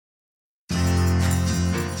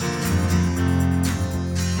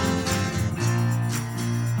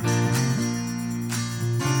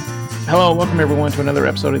Hello and welcome everyone to another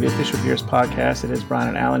episode of the Official Gears Podcast. It is Brian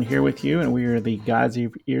and Alan here with you, and we are the God's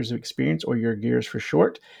Ears of Experience, or your Gears for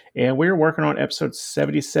short. And we're working on episode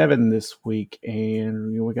 77 this week,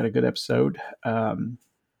 and we got a good episode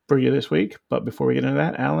for you this week. But before we get into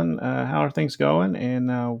that, Alan, how are things going? And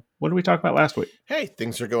what did we talk about last week? Hey,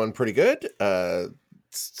 things are going pretty good.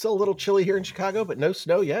 Still a little chilly here in Chicago, but no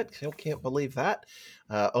snow yet. Still can't believe that.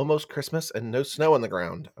 Almost Christmas and no snow on the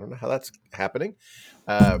ground. I don't know how that's happening.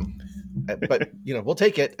 But we'll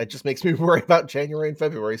take it. It just makes me worry about January and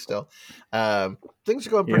February still. Things are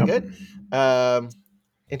going pretty good.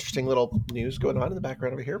 Interesting little news going on in the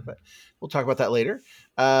background over here, but we'll talk about that later.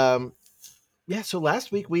 So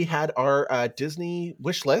last week we had our Disney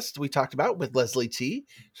wish list we talked about with Leslie T.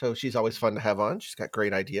 So she's always fun to have on. She's got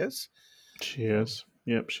great ideas. She is.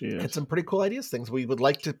 Yep, she is. And some pretty cool ideas, things we would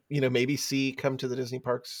like to, maybe see come to the Disney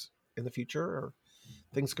parks in the future, or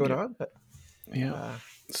things going on. But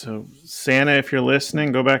so Santa, if you're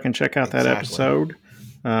listening, go back and check out that episode.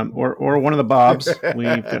 Or one of the Bobs.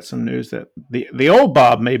 We've got some news that the old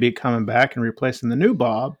Bob may be coming back and replacing the new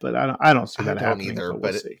Bob, but I don't see that happening either. But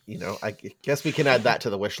we'll see. I guess we can add that to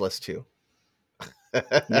the wish list too.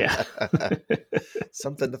 Yeah,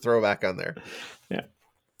 something to throw back on there.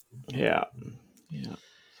 Yeah.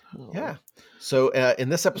 So in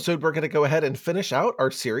this episode, we're going to go ahead and finish out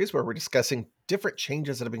our series where we're discussing different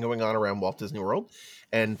changes that have been going on around Walt Disney World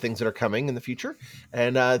and things that are coming in the future.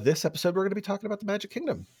 And this episode, we're going to be talking about the Magic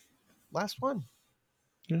Kingdom. Last one.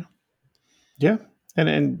 Yeah.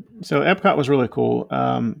 And so Epcot was really cool.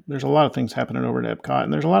 There's a lot of things happening over at Epcot,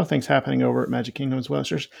 and there's a lot of things happening over at Magic Kingdom as well.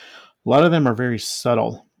 So a lot of them are very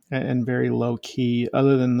subtle and very low key,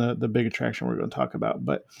 other than the big attraction we're going to talk about.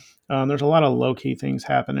 But there's a lot of low key things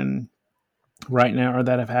happening right now, or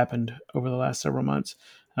that have happened over the last several months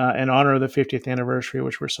in honor of the 50th anniversary,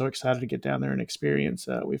 which we're so excited to get down there and experience.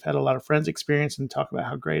 We've had a lot of friends experience and talk about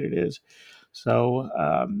how great it is. So,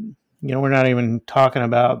 we're not even talking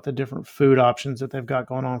about the different food options that they've got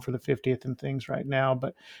going on for the 50th and things right now,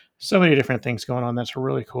 but so many different things going on that's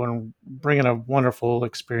really cool and bringing a wonderful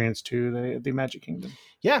experience to the Magic Kingdom.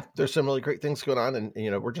 Yeah, there's some really great things going on,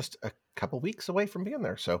 and we're just a couple weeks away from being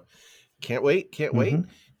there, so can't wait.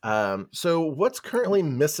 So what's currently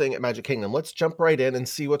missing at Magic Kingdom? Let's jump right in and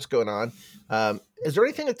see what's going on. Is there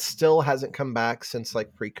anything that still hasn't come back since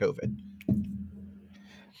like pre-COVID?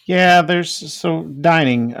 Yeah, so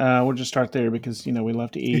dining. We'll just start there because we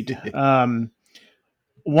love to eat. One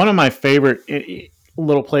of my favorite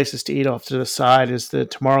little places to eat off to the side is the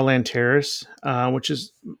Tomorrowland Terrace, which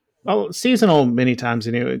is seasonal many times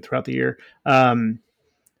anyway throughout the year.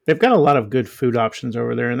 They've got a lot of good food options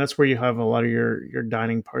over there, and that's where you have a lot of your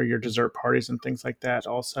dining party, your dessert parties, and things like that.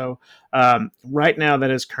 Also, right now that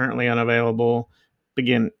is currently unavailable.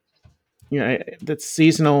 Again, that's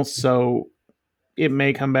seasonal, so it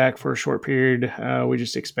may come back for a short period. We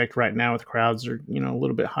just expect right now with crowds are a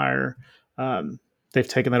little bit higher. They've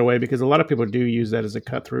taken that away because a lot of people do use that as a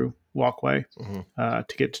cut through walkway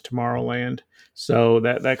to get to Tomorrowland. So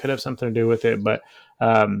that could have something to do with it, but.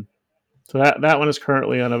 So that one is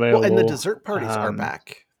currently unavailable. Well, and the dessert parties are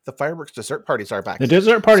back. The fireworks dessert parties are back. The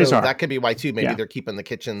dessert parties are. That could be why too. Maybe they're keeping the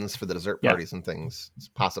kitchens for the dessert parties and things. It's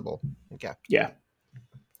possible. Yeah.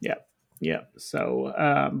 So,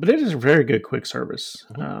 but it is a very good quick service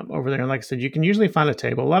over there. And like I said, you can usually find a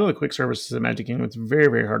table. A lot of the quick services at Magic Kingdom, it's very,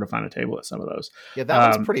 very hard to find a table at some of those. Yeah,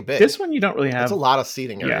 that one's pretty big. This one you don't really have. It's a lot of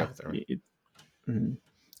seating area there.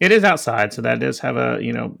 It is outside, so that does have a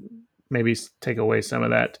maybe take away some of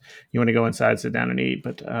that. You want to go inside, sit down and eat,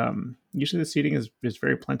 but usually the seating is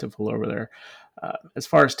very plentiful over there. As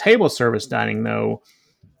far as table service dining, though,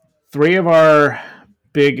 3 of our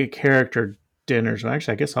big character dinners, well,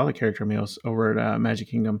 actually I guess all the character meals over at Magic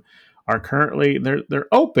Kingdom are currently they're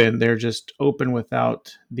open. They're just open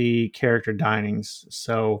without the character dinings.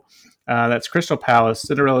 So that's Crystal Palace,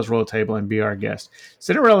 Cinderella's Royal Table, and Be Our Guest.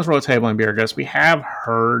 Cinderella's Royal Table and Be Our Guest. We have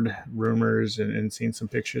heard rumors and seen some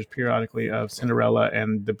pictures periodically of Cinderella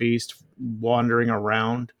and the Beast wandering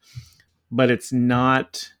around, but it's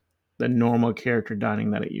not the normal character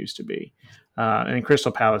dining that it used to be. And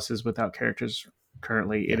Crystal Palace is without characters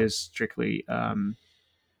currently. It is strictly, I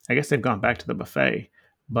guess they've gone back to the buffet,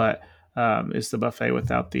 but it's the buffet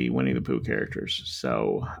without the Winnie the Pooh characters.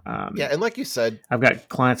 So and like you said, I've got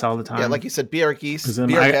clients all the time. Yeah, like you said, Be Our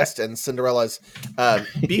Guest, and Cinderella's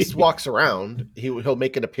Beast walks around. He'll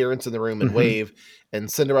make an appearance in the room and wave,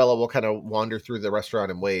 and Cinderella will kind of wander through the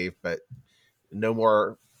restaurant and wave, but no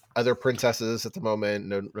more other princesses at the moment.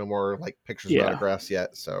 No more like pictures of autographs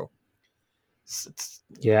yet. So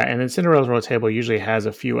and then Cinderella's Royal Table usually has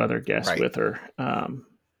a few other guests with her.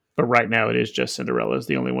 but right now it is just Cinderella is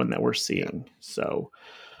the only one that we're Yeah. seeing. So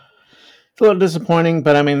it's a little disappointing,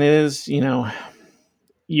 but I mean, it is,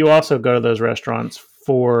 you also go to those restaurants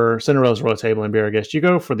for Cinderella's Royal Table and Be Our Guest. You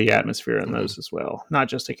go for the atmosphere in Hmm. those as well, not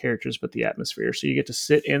just the characters, but the atmosphere. So you get to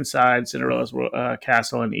sit inside Cinderella's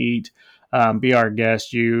castle and eat. Be Our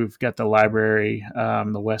Guest. You've got the library,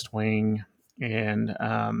 the West Wing, and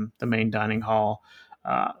the main dining hall.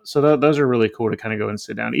 So those are really cool to kind of go and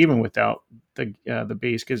sit down, even without the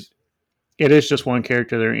Beast, because it is just one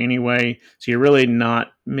character there anyway. So you're really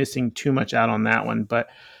not missing too much out on that one. But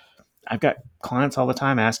I've got clients all the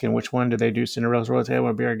time asking which one do they do Cinderella's Royal Table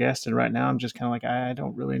or Be Our Guest, and right now I'm just kind of like I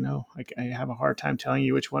don't really know. Like I have a hard time telling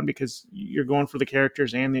you which one because you're going for the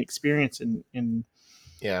characters and the experience, and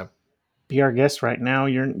Yeah, Be Our Guest right now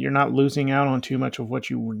you're not losing out on too much of what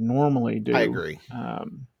you would normally I do. agree.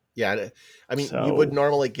 Yeah, I mean, you would So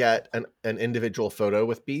normally get an individual photo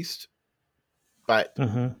with Beast, but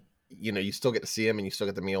mhm, you still get to see him and you still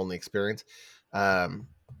get the meal and the experience. Um,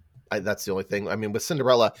 that's the only thing. I mean, with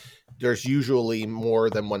Cinderella, there's usually more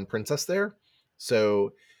than one princess there,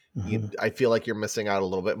 so mhm, I feel like you're missing out a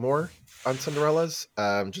little bit more on Cinderella's,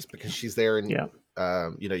 just because she's there and yeah,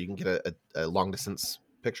 you can get a long distance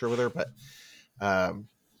picture with her, um,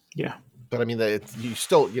 yeah, but I mean, you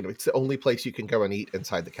still it's the only place you can go and eat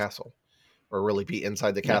inside the castle, or really be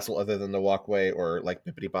inside the yep. castle other than the walkway or like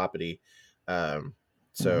Bippity Boppity. Um,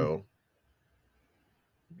 Mhm. so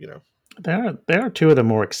you know, There are two of the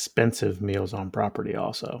more expensive meals on property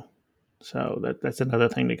also. So that's another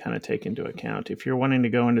thing to kind of take into account. If you're wanting to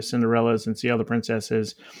go into Cinderella's and see all the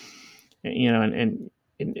princesses, and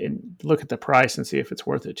look at the price and see if it's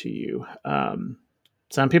worth it to you.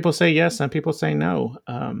 Some people say yes, some people say no.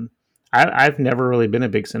 I've never really been a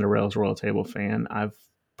big Cinderella's Royal Table fan. I've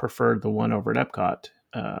preferred the one over at Epcot.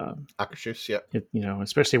 Akashus, yeah.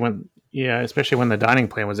 Especially when the dining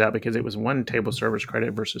plan was out because it was one table service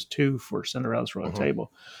credit versus two for Cinderella's Royal Hmm.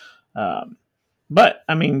 Table. Um, but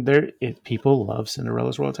I mean, people love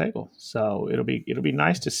Cinderella's Royal Table, so it'll be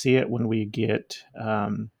nice to see it when we get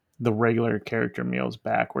the regular character meals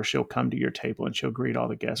back, where she'll come to your table and she'll greet all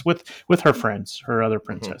the guests with her friends, her other Hmm.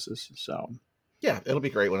 princesses. So Yeah, it'll be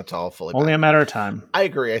great when it's all fully only a back. matter of time. I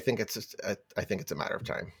agree. I think it's a matter of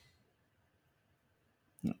time.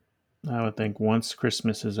 I would think once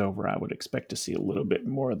Christmas is over, I would expect to see a little bit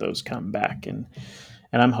more of those come back, and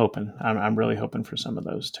I'm really hoping for some of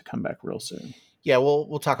those to come back real soon. Yeah,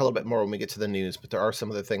 we'll talk a little bit more when we get to the news, but there are some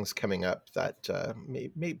other things coming up that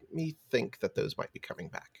made me think that those might be coming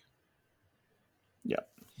back. Yep,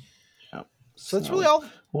 yep. So So,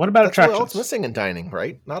 what about that's really all it's attractions? missing in dining,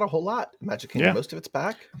 right? Not a whole lot. Magic Kingdom, Yeah. most of it's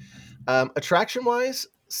back. Attraction wise,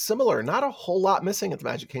 similar. Not a whole lot missing at the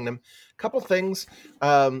Magic Kingdom. Couple things.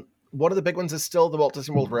 One of the big ones is still the Walt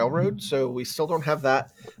Disney World Railroad, so we still don't have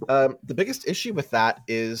that. The biggest issue with that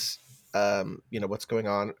is, what's going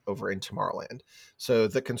on over in Tomorrowland. So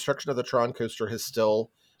the construction of the Tron coaster has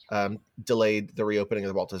still delayed the reopening of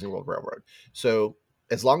the Walt Disney World Railroad. So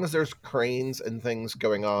as long as there's cranes and things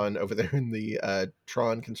going on over there in the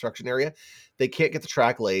Tron construction area, they can't get the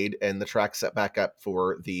track laid and the track set back up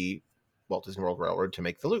for the Walt Disney World Railroad to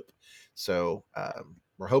make the loop. So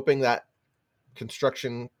we're hoping that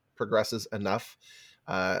construction progresses enough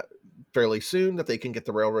uh, fairly soon that they can get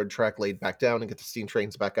the railroad track laid back down and get the steam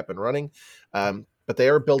trains back up and running. But they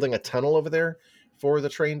are building a tunnel over there for the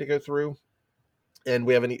train to go through. And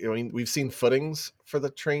we haven't, I mean, we've seen footings for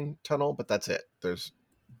the train tunnel, but that's it. There's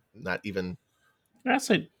not even, I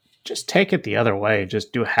say just take it the other way.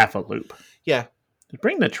 Just do half a loop. yeah, Just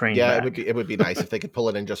bring the train yeah, back. it would be nice if they could pull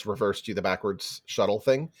it and just reverse do the backwards shuttle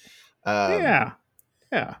thing. Um, Yeah,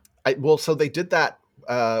 yeah. so they did that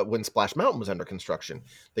when Splash Mountain was under construction.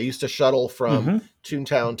 They used to shuttle from Mm-hmm.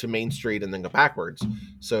 Toontown to Main Street and then go backwards.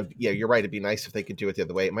 So yeah, you're right. It'd be nice if they could do it the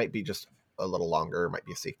other way. It might be just a little longer. It might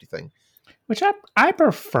be a safety thing. Which I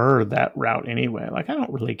prefer that route anyway. Like I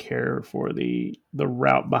don't really care for the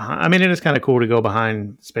route behind. I mean, it is kind of cool to go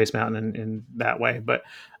behind Space Mountain in that way, but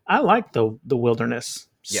I like the wilderness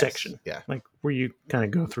Yes, section, yeah, like where you kind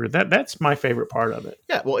of go through that. That's my favorite part of it.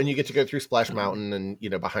 yeah. Well, and you get to go through Splash Um, Mountain and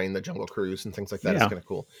behind the Jungle Cruise and things like that. It's yeah, kind of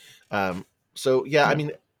cool. So yeah, I yeah.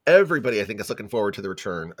 mean, everybody I think is looking forward to the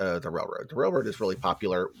return of the railroad. The railroad is really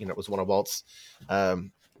popular. It was one of Walt's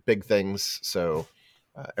um, big things, so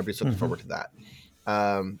everybody's looking Mm-hmm. forward to that.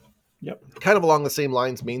 Um, Yep. Kind of along the same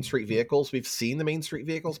lines, Main Street vehicles. We've seen the Main Street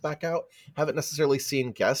vehicles back out. Haven't necessarily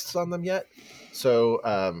seen guests on them yet. So,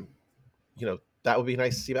 that would be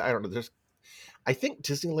nice to see. I don't know. I think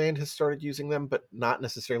Disneyland has started using them, but not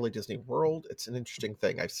necessarily Disney World. It's an interesting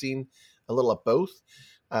thing. I've seen a little of both,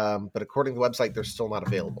 but according to the website, they're still not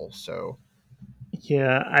available. So,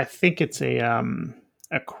 Yeah, I think it's a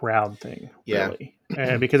crowd thing, Yeah,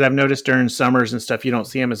 really, because I've noticed during summers and stuff, you don't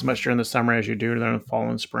see them as much during the summer as you do during the fall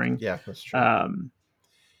and spring, yeah, that's true. um,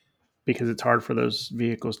 because it's hard for those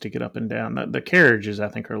vehicles to get up and down. The carriages, I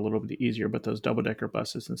think, are a little bit easier, but those double decker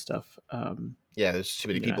buses and stuff, Yeah, there's too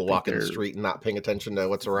many I people think walking the they're street and not paying attention to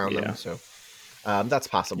what's around them. yeah, So that's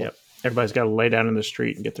possible. yep. Everybody's got to lay down in the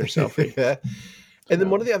street and get their selfie. Yeah. And then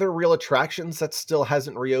one of So, the other real attractions that still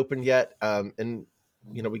hasn't reopened yet, and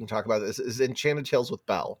we can talk about this, is Enchanted Tales with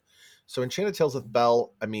Belle. So Enchanted Tales with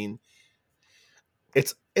Belle, I mean,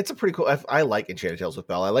 it's a pretty cool. I like Enchanted Tales with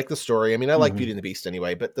Belle. I like the story. I mean, I like mhm, Beauty and the Beast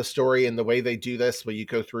anyway, but the story and the way they do this, where you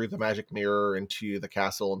go through the magic mirror into the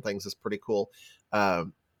castle and things, is pretty cool.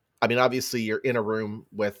 Um, I mean, obviously, you're in a room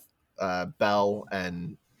with Belle,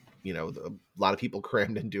 and a lot of people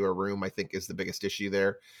crammed into a room, I think, is the biggest issue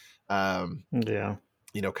there. Um, yeah,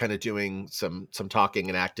 kind of doing some talking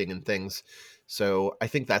and acting and things. So I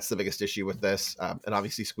think that's the biggest issue with this, and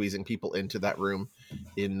obviously squeezing people into that room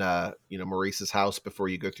in Maurice's house before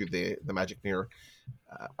you go through the magic mirror.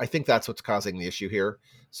 I think that's what's causing the issue here.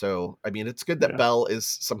 So I mean, it's good that yeah, Belle is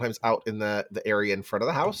sometimes out in the area in front of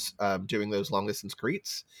the house, doing those long distance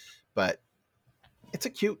greets, but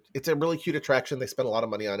it's a really cute attraction. They spent a lot of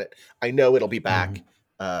money on it. I know it'll be back.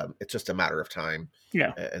 mhm, It's just a matter of time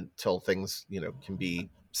yeah. until things, can be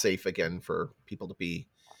safe again for people to be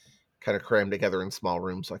kind of crammed together in small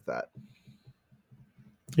rooms like that.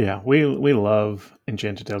 Yeah, we love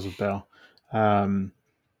Enchanted Tales with Belle. Um,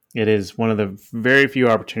 it is one of the very few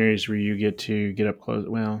opportunities where you get to get up close.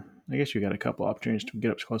 Well, I guess you got a couple opportunities to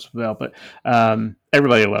get up close with Belle, but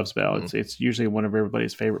everybody loves Belle. Mm-hmm. It's usually one of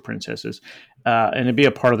everybody's favorite princesses, and to be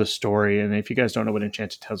a part of the story. And if you guys don't know what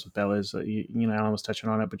Enchanted Tales with Belle is, I was touching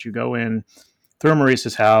on it, but you go in through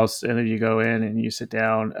Maurice's house, and then you go in and you sit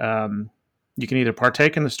down. You can either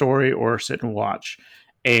partake in the story or sit and watch.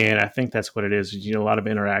 And I think that's what it is. A lot of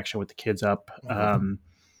interaction with the kids up,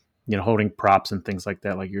 Mm-hmm. holding props and things like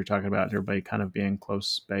that, like you're talking about, everybody kind of being close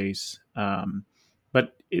space.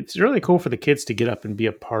 But it's really cool for the kids to get up and be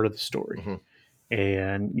a part of the story. Mm-hmm.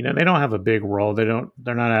 And they don't have a big role. They're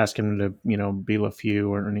not asking them to be LeFou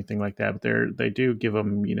or anything like that. But they do give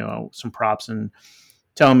them some props and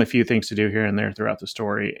tell them a few things to do here and there throughout the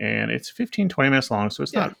story. And it's 15-20 minutes long, so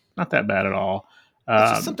it's Yeah, not that bad at all.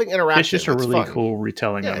 it's just something It's just interactive. a It's really fun. cool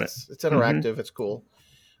retelling Yeah, of it. it's Hmm. interactive. It's cool.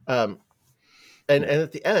 Um, and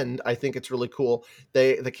at the end, I think it's really cool.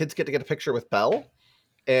 The kids get a picture with Belle,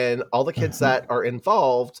 and all the kids Hmm. that are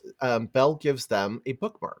involved, Belle gives them a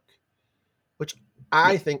bookmark, which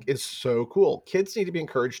I Yep. think is so cool. Kids need to be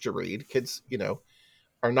encouraged to read. Kids,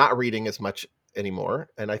 are not reading as much anymore,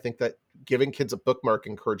 and I think that giving kids a bookmark,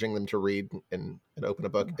 encouraging them to read and open a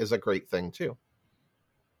book, is a great thing too.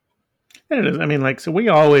 It is. I mean, like, so we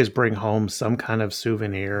always bring home some kind of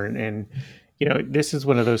souvenir, and this is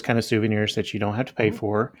one of those kind of souvenirs that you don't have to pay Hmm.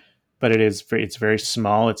 for, but it's very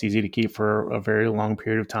small. It's easy to keep for a very long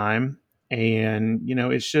period of time, and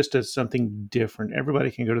it's just something different.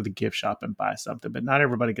 Everybody can go to the gift shop and buy something, but not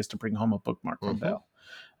everybody gets to bring home a bookmark from Hmm. Bell.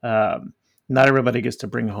 Um, Not everybody gets to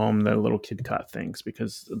bring home the little kid cut things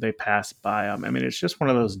because they pass by them. I mean, it's just one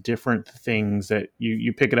of those different things that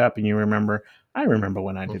you pick it up and you remember. I remember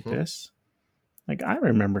when I did Hmm. this. Like I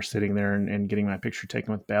remember sitting there and getting my picture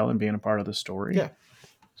taken with Belle and being a part of the story. Yeah,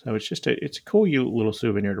 So it's a cool little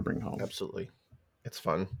souvenir to bring home. absolutely. It's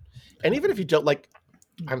fun. And even if you don't like,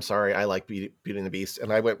 I'm sorry, I like Beauty and the Beast,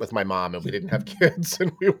 and I went with my mom, and we didn't have kids,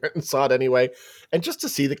 and we went and saw it anyway. And just to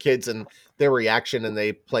see the kids and their reaction, and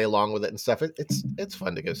they play along with it and stuff, it's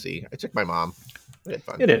fun to go see. I took my mom. We had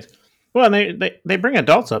fun. It is. Well, and they bring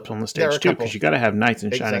adults up on the There are stage a too because couple. you got to have knights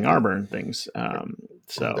in shining Exactly. armor and things. There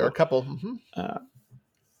are a couple. Hmm. Uh,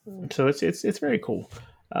 so it's very cool.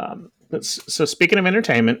 But so speaking of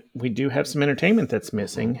entertainment, we do have some entertainment that's Hmm.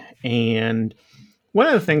 missing, and one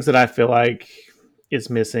of the things that I feel like is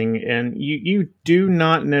missing, and you do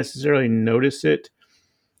not necessarily notice it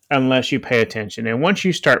unless you pay attention. And once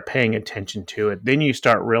you start paying attention to it, then you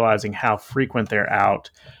start realizing how frequent they're out.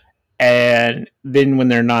 And then when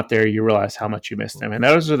they're not there, you realize how much you miss them. And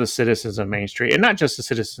those are the citizens of Main Street, and not just the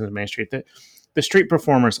citizens of Main Street, the street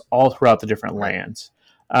performers all throughout the different Right. lands.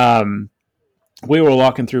 Um, we were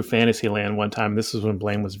walking through Fantasyland one time. This was when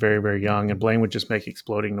Blaine was very, very young, and Blaine would just make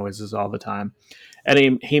exploding noises all the time.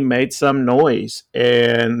 And he made some noise,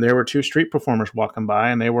 and there were two street performers walking by,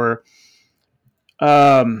 and they were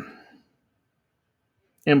um,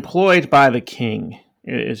 employed by the king.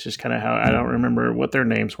 It's just kind of how I don't remember what their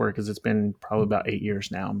names were because it's been probably about 8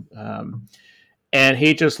 years now. And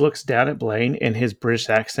he just looks down at Blaine in his British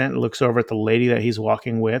accent, looks over at the lady that he's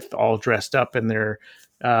walking with, all dressed up in their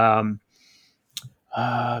um,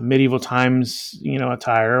 medieval times,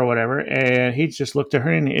 attire or whatever. And he just looked at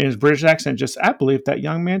her and in his British accent, I believe that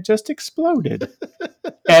young man just exploded.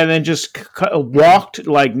 And then just walked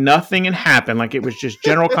like nothing had happened. Like it was just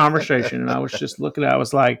general conversation. And I was just looking at it. I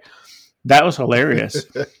was like, that was hilarious.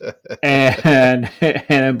 And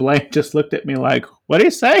and Blaine just looked at me like, what did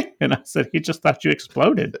he say? And I said, he just thought you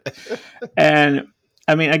exploded. And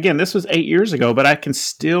I mean, again, this was 8 years ago, but I can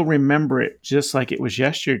still remember it just like it was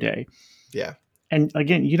yesterday. Yeah. And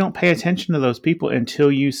again, you don't pay attention to those people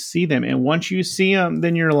until you see them. And once you see them,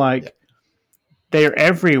 then you're like, Yeah. they're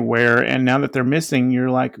everywhere. And now that they're missing, you're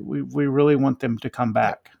like, we really want them to come Yeah,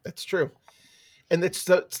 back. that's true. And it's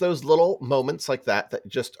those little moments like that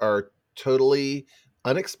just are totally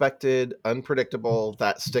unexpected, unpredictable,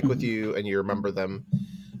 that stick with Mm-hmm. you and you remember them.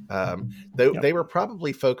 Yep. They were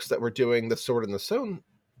probably folks that were doing the Sword in the Stone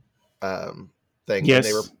thing, and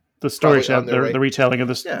they were Yes. The story, probably on their the way. retelling of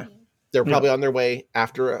this. Yeah, they were Yep. probably on their way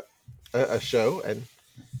after a show and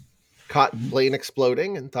caught Mm-hmm. Blaine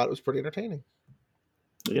exploding and thought it was pretty entertaining.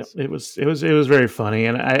 Yeah, it was very funny,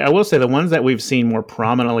 and I will say the ones that we've seen more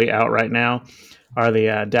prominently out right now are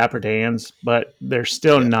the Dapper Dans, but they're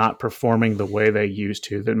still Yeah. not performing the way they used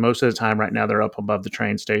to. That most of the time right now they're up above the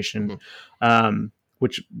train station, Hmm.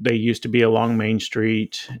 which they used to be along Main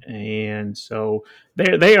Street, and so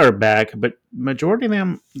they are back, but majority of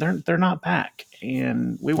them they're not back,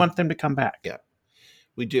 and we want them to come back. Yeah.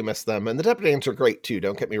 We do miss them, and the Dap Dans are great too.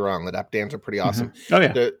 Don't get me wrong; the Dap Dans are pretty Mm-hmm. awesome. Oh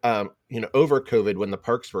yeah. Over COVID when the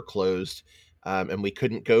parks were closed, and we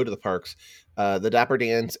couldn't go to the parks, the Dapper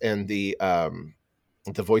Dans and the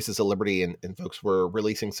Voices of Liberty and folks were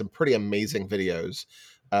releasing some pretty amazing videos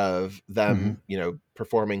of Mm-hmm. them,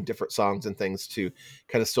 performing different songs and things to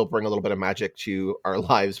kind of still bring a little bit of magic to our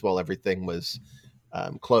lives while everything was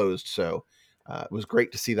closed. So it was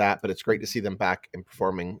great to see that, but it's great to see them back and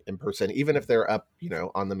performing in person, even if they're up,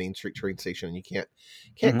 on the Main Street train station and you can't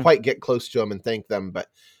Mm-hmm. quite get close to them and thank them, but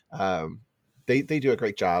um, they do a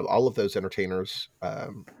great job. All of those entertainers,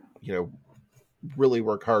 you know, really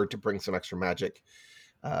work hard to bring some extra magic.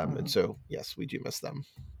 And so, yes, we do miss them.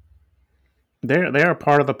 They are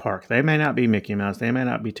part of the park. They may not be Mickey Mouse, they may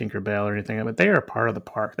not be Tinkerbell or anything, but they are part of the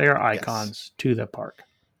park. They are Yes. icons to the park.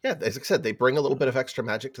 Yeah, as I said, they bring a little bit of extra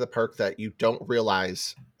magic to the park that you don't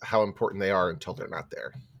realize how important they are until they're not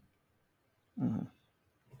there. Mhm.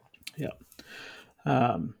 Yeah.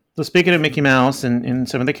 So speaking of Mickey Mouse and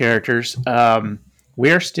some of the characters,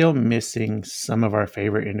 we are still missing some of our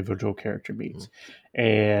favorite individual character Mhm. beats,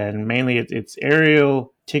 and mainly it's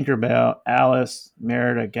Ariel, Tinkerbell, Alice,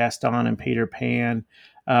 Merida, Gaston, and Peter Pan.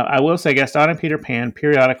 I will say Gaston and Peter Pan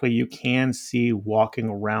periodically you can see walking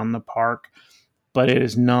around the park, but it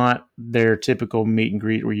is not their typical meet and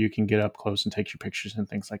greet where you can get up close and take your pictures and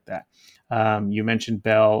things like that. You mentioned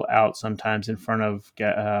Belle out sometimes in front of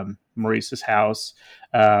Maurice's house.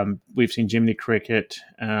 We've seen Jiminy Cricket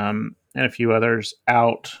and a few others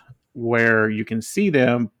out where you can see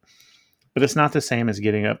them, but it's not the same as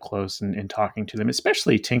getting up close and talking to them,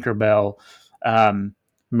 especially Tinkerbell, um,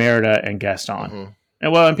 Merida, and Gaston. Mhm.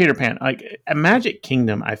 And Peter Pan. Like a Magic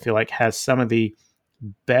Kingdom, I feel like has some of the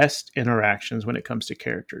best interactions when it comes to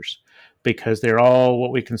characters because they're all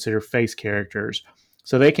what we consider face characters.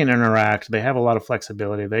 So they can interact. They have a lot of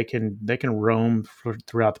flexibility. They can roam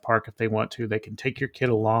throughout the park if they want to. They can take your kid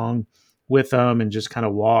along with them and just kind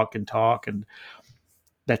of walk and talk. And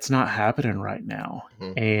that's not happening right now.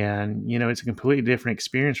 Mhm. And it's a completely different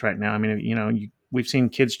experience right now. I mean, we've seen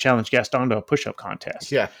kids challenge Gaston to a push-up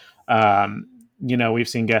contest. Yeah. Um, we've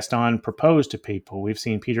seen Gaston propose to people. We've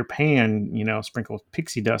seen Peter Pan, sprinkle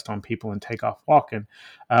pixie dust on people and take off walking.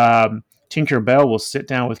 Tinker Bell will sit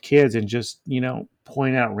down with kids and just,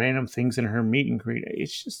 point out random things in her meet and greet.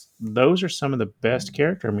 It's just those are some of the best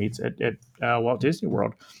character meets at Walt Disney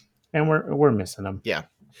World, and we're missing them. Yeah.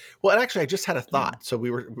 Well, and actually, I just had a Yeah. thought. So we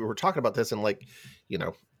were talking about this, and like, you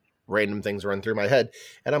know, random things run through my head,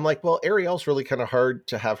 and I'm like, well, Ariel's really kind of hard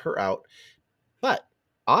to have her out, but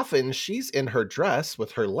often she's in her dress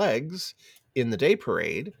with her legs in the day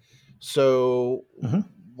parade. So Mm-hmm.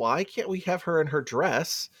 why can't we have her in her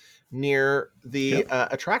dress near the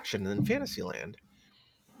Yep. attraction in Fantasyland?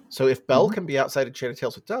 So if Belle Mm-hmm. can be outside Enchanted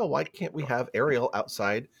Tales with Dell, why can't we have Ariel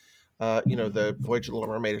outside, the Voyage of the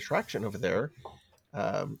Little Mermaid attraction over there,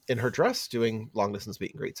 in her dress doing long distance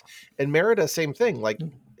meet and greets? And Merida, same thing. Like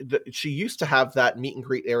she used to have that meet and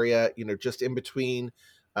greet area, just in between,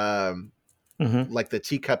 um, Mm-hmm. like the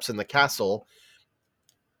teacups in the castle.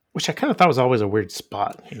 Which I kind of thought was always a weird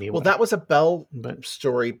spot Well, anyway. that was a Belle But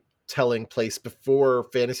storytelling place before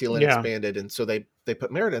Fantasyland yeah. expanded, and so they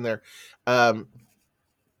put Merida in there. Um,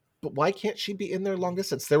 but why can't she be in there long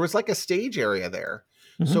distance? There was like a stage area there.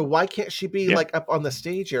 So Hmm. why can't she be Yeah. like up on the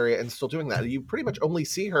stage area and still doing that? You pretty much only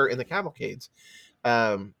see her in the cavalcades.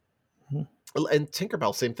 Um, Mhm. and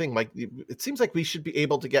Tinkerbell, same thing. Like it seems like we should be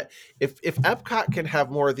able to get if Epcot can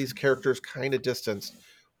have more of these characters kind of distanced.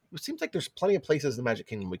 It seems like there's plenty of places in the Magic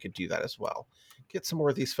Kingdom we could do that as well. Get some more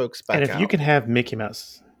of these folks And back if you out. can have Mickey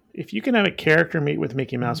Mouse, if you can have a character meet with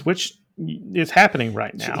Mickey Mhm. Mouse, which is happening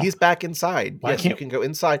right now, He's back inside. why Yes, you can't? can go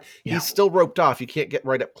inside. Yeah. He's still roped off. You can't get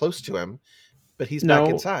right up close to him, but he's back No,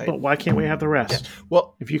 inside. but why can't we have the Yeah. rest?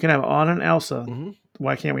 Well, If you can have Anna and Elsa, mhm.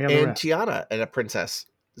 why can't we have the And rest? Tiana and a princess.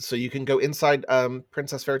 So you can go inside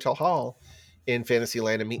Princess Fairytale Hall in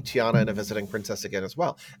Fantasyland and meet Tiana and a visiting princess again as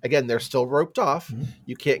well. Again, they're still roped off. Mhm.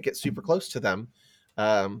 You can't get super close to them.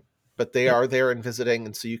 But they Yep. are there and visiting,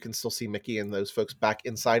 and so you can still see Mickey and those folks back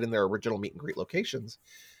inside in their original meet and greet locations.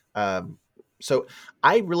 Um, so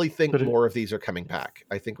I really think But more of these are coming back.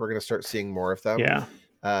 I think we're going to start seeing more of them yeah,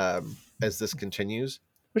 as this continues.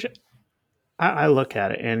 which I look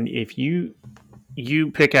at it, and if you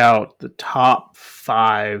pick out the top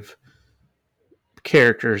 5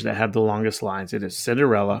 characters that have the longest lines, it is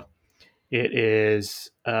Cinderella, it is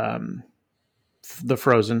the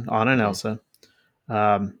Frozen, Anna and Mhm.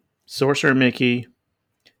 Elsa, Sorcerer Mickey,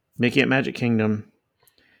 Mickey at Magic Kingdom,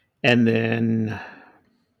 and then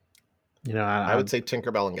I I, would say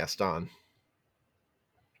Tinkerbell and Gaston.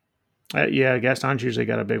 yeah, Gaston's usually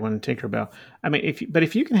got a big one. Tinkerbell. I mean, if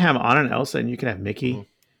you can have Anna and Elsa, and you can have Mhm. Mickey,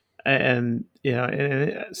 and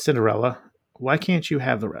and Cinderella, why can't you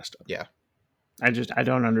have the rest of them? Yeah. I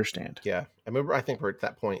don't understand. Yeah, I remember. I think we're at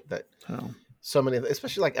that point that So so many,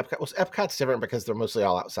 especially like Epcot. Well, Epcot's different because they're mostly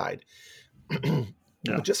all outside, yeah.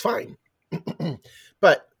 which is fine.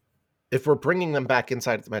 But if we're bringing them back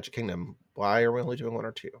inside the Magic Kingdom, why are we only doing one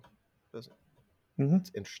or two? It's Hmm.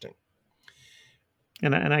 interesting.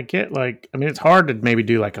 And I get, like, I mean, it's hard to maybe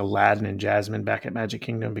do like Aladdin and Jasmine back at Magic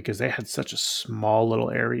Kingdom because they had such a small little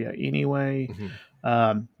area anyway,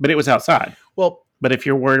 Hmm. but it was outside. Well, But if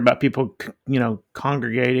you're worried about people,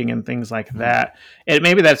 congregating and things like mhm, that, and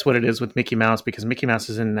maybe that's what it is with Mickey Mouse, because Mickey Mouse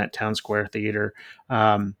is in that town square theater.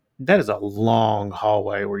 That is a long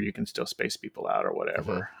hallway where you can still space people out or mhm.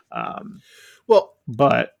 whatever. Well,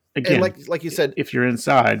 But and again, like you said, if you're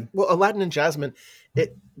inside, well, Aladdin and Jasmine,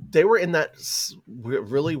 they were in that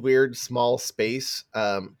really weird small space.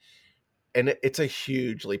 And it's a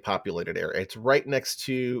hugely populated area. It's right next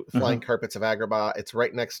to Flying uh-huh. Carpets of Agrabah. It's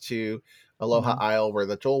right next to Aloha Mhm. Isle, where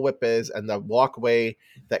the Dole Whip is, and the walkway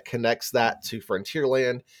that connects that to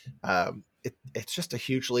Frontierland. It's just a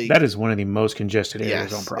hugely That is one of the most congested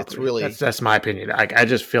areas on yes. It's property. really That's my opinion. I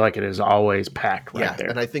just feel like it is always packed right yeah,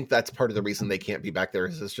 and there. I think that's part of the reason they can't be back there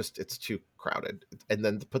is it's too crowded. And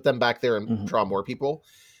then to put them back there and Hmm. draw more people,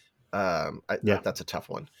 Yeah. that's a tough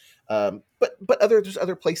one. There's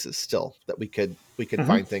other places still that we could Hmm.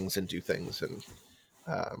 find things and do things. And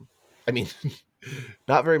I mean,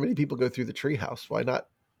 not very many people go through the treehouse. Why not?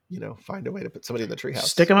 Find a way to put somebody in the Stick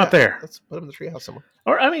treehouse. them up Yeah, there, let's put them in the treehouse somewhere.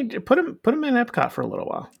 or I mean, put them in Epcot for a little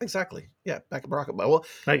while. Exactly. Yeah, back in Barack Obama. Well,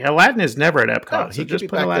 Like Aladdin is never at no, Epcot, so he could be just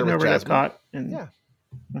put back there Aladdin with over at Jasmine. Epcot, and Yeah.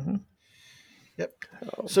 mhm. Yep.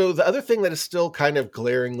 So, So the other thing that is still kind of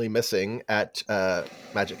glaringly missing at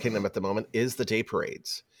Magic Kingdom at the moment is the day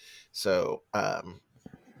parades. So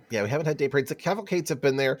yeah, we haven't had day parades. The cavalcades have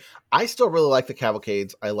been there. I still really like the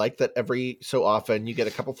cavalcades. I like that every so often you get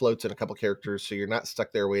a couple floats and a couple characters, so you're not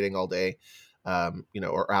stuck there waiting all day,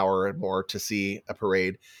 or hour and more to see a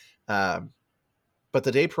parade. Um, but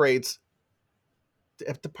the day parades,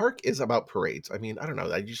 if the park is about parades. I mean, I don't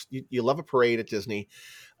know. You love a parade at Disney,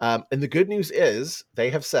 and the good news is they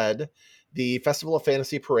have said the Festival of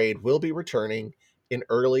Fantasy Parade will be returning in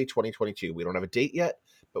early 2022. We don't have a date yet,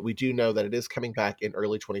 but we do know that it is coming back in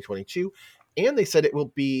early 2022. And they said it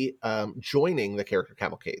will be joining the character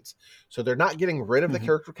cavalcades. So they're not getting rid of the mhm.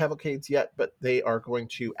 character cavalcades yet, but they are going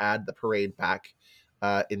to add the parade back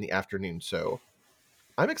in the afternoon. So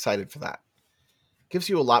I'm excited for that. Gives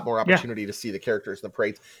you a lot more Yeah. opportunity to see the characters in the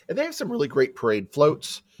parades, and they have some really great parade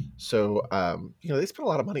floats. So they spend a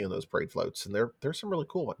lot of money on those parade floats, and there's some really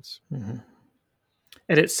cool ones. Mhm.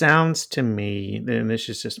 And it sounds to me, and this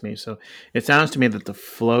is just me, so it sounds to me that the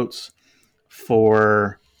floats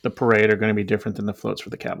for the parade are going to be different than the floats for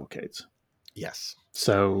the cavalcades. Yes,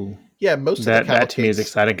 So yeah, most of the that to me is cavalcades,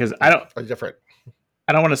 exciting because yeah, are different.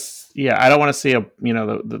 I don't want to yeah, I don't want to see a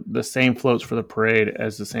the same floats for the parade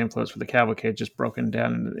as the same floats for the cavalcade just broken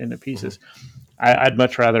down into Mhm. pieces. I'd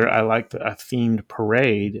much rather I like a themed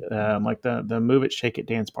parade, like the Move It Shake It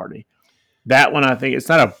dance party. That one, I think it's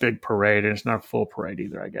not a big parade and it's not a full parade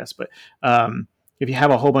either, I guess, but if you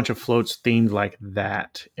have a whole bunch of floats themed like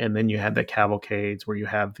that, and then you had the cavalcades where you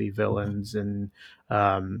have the villains and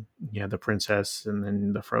the princess, and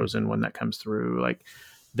then the Frozen one that comes through, like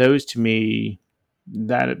those to me,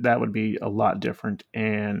 that would be a lot different,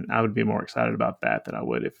 and I would be more excited about that than I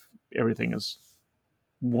would if everything is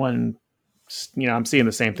one. I'm seeing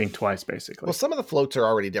the same thing twice, Well, basically. some of the floats are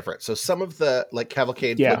already different. So some of the like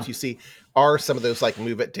cavalcade Yeah. floats you see are some of those like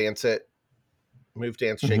move, dance,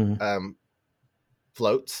 shake Hmm.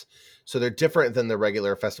 floats. So they're different than the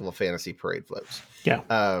regular Festival Fantasy Parade floats, Yeah.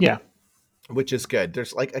 um, Yeah. which is good.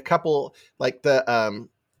 There's like a couple, like the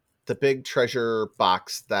big treasure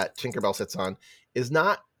box that Tinkerbell sits on is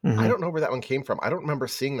not. I Hmm. don't know where that one came from. I don't remember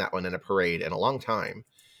seeing that one in a parade in a long time.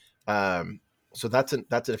 Um, so that's a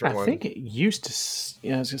I different one. think it used to.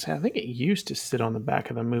 I was gonna say. I think it used to sit on the back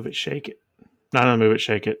of the Move It, Shake It. Not on Move It,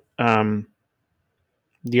 Shake It.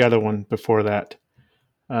 The other one before that.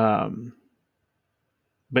 Um,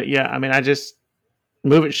 but yeah, I mean, I just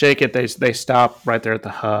Move It, Shake It. They stop right there at the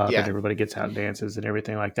hub, and Yeah, everybody gets out and dances and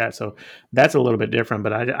everything like that. So that's a little bit different.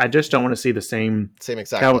 But I just don't want to see the same same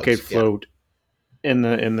exact cavalcade floats. Yeah, float in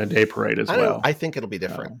the day parade as I don't. well. I think it'll be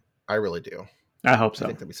different. So I really do. I hope I so.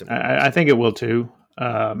 think there'll be some different ones. I think it will too.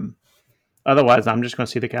 Otherwise, I'm just going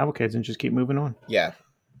to see the cavalcades and just keep moving on. Yeah,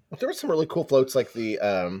 but there were some really cool floats like the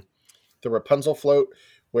Rapunzel float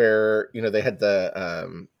where they had They're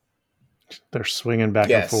swinging back and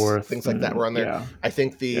yes, forth. things like that were And on there. yeah, I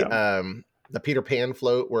think yeah, the Peter Pan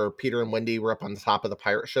float where Peter and Wendy were up on the top of the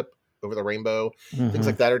pirate ship over the rainbow. Things hmm,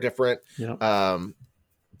 like that are different. yeah, Um,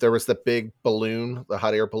 there was the big balloon, the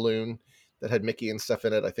hot air balloon that had Mickey and stuff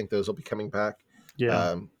in it. I think those will be coming back.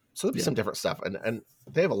 yeah, So there'll be yeah, some different stuff, and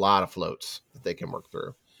they have a lot of floats that they can work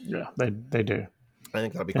through. yeah. They do, I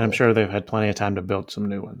think that'll be and I'm cool. sure they've had plenty of time to build some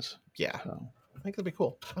new ones. Yeah, So I think that'll be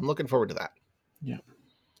cool. I'm looking forward to that. yeah,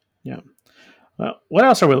 yeah. Well, what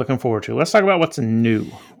else are we looking forward to? Let's talk about what's new.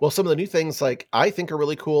 Well, some of the new things like I think are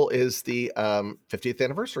really cool is the 50th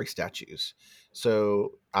anniversary statues.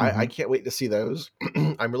 So I Hmm. can't wait to see those.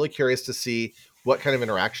 I'm really curious to see what kind of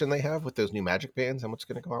interaction they have with those new magic bands and what's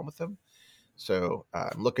going to go on with them. So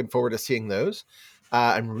I'm looking forward to seeing those.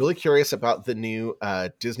 I'm really curious about the new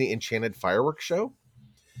Disney Enchanted fireworks show.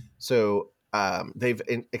 So they've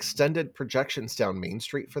extended projections down Main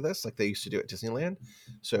Street for this, like they used to do at Disneyland.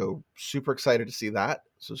 So super excited to see that.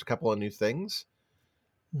 So there's a couple of new things.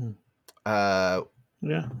 Mm. Uh,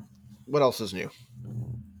 Yeah. what else is new?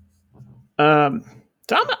 Um,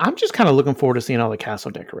 so I'm just kind of looking forward to seeing all the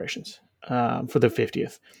castle decorations for the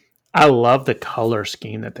 50th. I love the color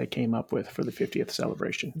scheme that they came up with for the 50th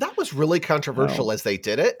celebration. That was really Oh, controversial as they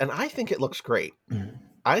did it, and I think it looks great.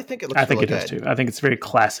 I think it I looks think really it does good. too. I think it's very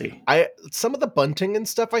classy. I some of the bunting and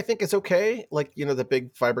stuff I think is okay, like the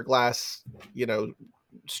big fiberglass,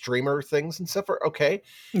 streamer things and stuff are okay.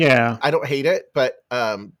 Yeah. I don't hate it, but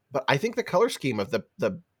I think the color scheme of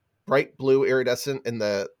the bright blue iridescent and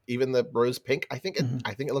the even the rose pink, Mhm.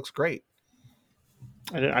 I think it looks great.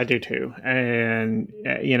 I do too. And,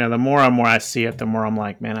 the more and more I see it, the more I'm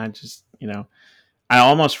like, man, I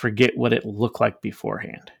almost forget what it looked like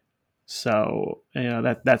beforehand. So,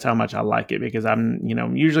 that's how much I like it because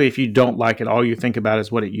usually if you don't like it, all you think about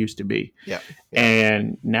is what it used to be. Yeah, yeah.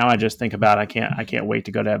 And now I just think about I can't wait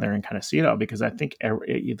to go down there and kind of see it all because I think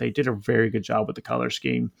they did a very good job with the color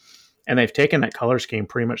scheme, and they've taken that color scheme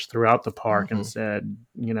pretty much throughout the park and Hmm. said,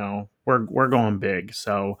 we're going big.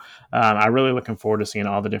 So I'm really looking forward to seeing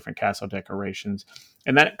all the different castle decorations,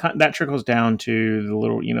 and that trickles down to the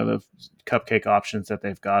little, the cupcake options that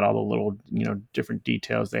they've got, all the little, different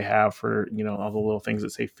details they have for, all the little things that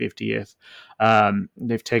say 50th.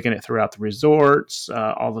 They've taken it throughout the resorts,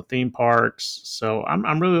 all the theme parks. So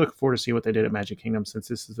I'm really looking forward to see what they did at Magic Kingdom since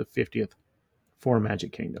this is the 50th for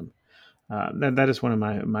Magic Kingdom. That is one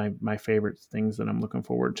of my favorite things that I'm looking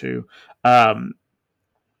forward to. Um,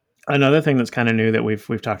 Another thing that's kind of new that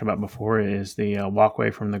we've talked about before is the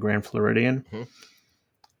walkway from the Grand Floridian. Hmm.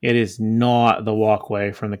 It is not the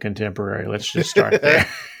walkway from the Contemporary. Let's just start there.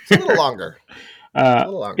 It's a little longer. It's a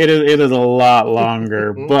little It longer. is a lot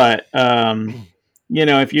longer, but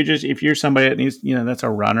if you're somebody that needs, that's a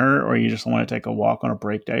runner, or you just want to take a walk on a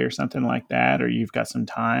break day or something like that, or you've got some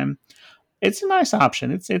time, it's a nice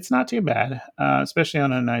option. It's not too bad, especially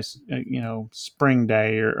on a nice spring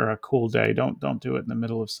day or a cool day. Don't do it in the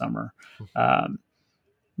middle of summer. Um,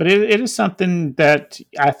 but it is something that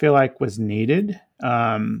I feel like was needed.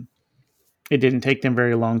 It didn't take them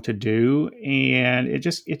very long to do, and it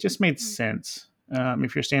just made sense.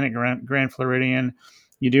 If you're staying at Grand Floridian,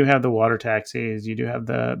 you do have the water taxis, you do have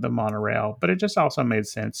the monorail, but it just also made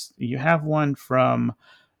sense. You have one from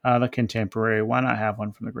the Contemporary. Why not have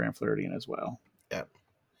one from the Grand Floridian as well?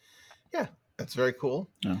 That's very cool.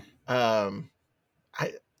 Oh, Um,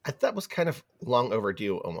 I I thought was kind of long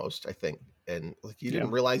overdue almost, I think. And like you yeah.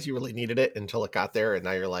 didn't realize you really needed it until it got there, and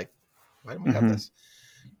now you're like, why don't we have Hmm. this?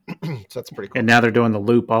 So that's pretty And cool. now they're doing the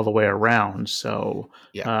loop all the way around. So,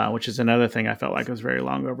 Yeah. which is another thing I felt like was very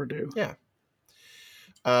long overdue. Yeah.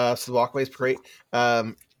 So the walkway is great.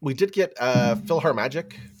 We did get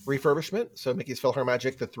PhilharMagic refurbishment. So Mickey's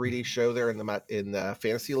PhilharMagic, the 3D show there in the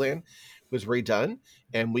Fantasyland, was redone,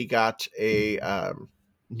 and we got a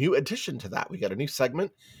new addition to that. We got a new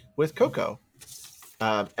segment with Coco,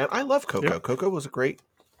 and I love Coco. Yep. Coco was a great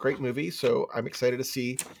movie, so I'm excited to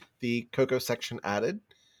see the Coco section added.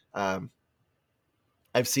 Um,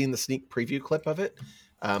 I've seen the sneak preview clip of it,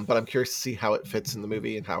 but I'm curious to see how it fits in the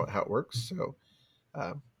movie and how it works. So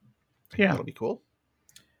um, I think Yeah. that'll be cool.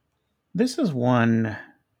 This is one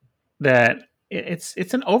that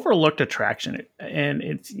it's an overlooked attraction,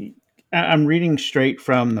 and I'm reading straight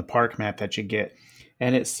from the park map that you get,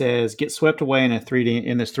 and it says get swept away in a 3D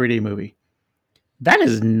in this 3D movie. That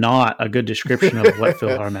is not a good description of what No,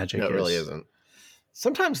 PhilharMagic it really is. isn't.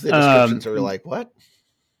 Sometimes the Um, descriptions are like, "What?"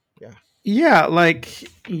 Yeah. yeah, like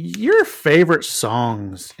your favorite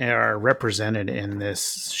songs are represented in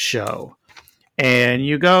this show, and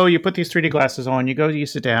you go, you put these 3D glasses on, you go, you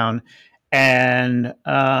sit down, and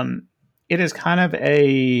it is kind of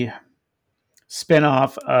a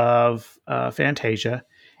spinoff of Fantasia,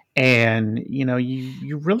 and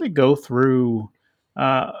you really go through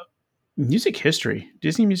uh, music history,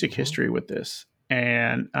 Disney music Hmm. history with this.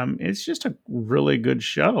 And it's just a really good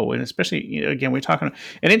show, and especially again, we're talking.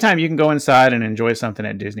 Anytime you can go inside and enjoy something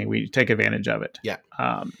at Disney, we take advantage of it. Yeah.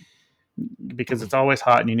 Um, because it's always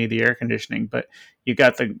hot and you need the air conditioning, but you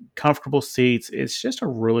got the comfortable seats. It's just a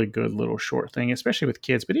really good little short thing, especially with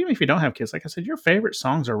kids. But even if you don't have kids, like I said, your favorite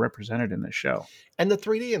songs are represented in this show. And the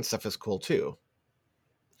 3D and stuff is cool too.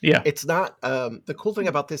 Yeah. It's not the cool thing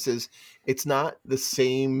about this is it's not the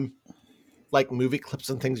same like movie clips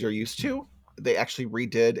and things you're used to. They actually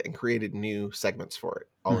redid and created new segments for it,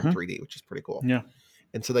 all in Hmm. 3D, which is pretty cool. Yeah.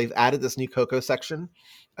 And so they've added this new Coco section,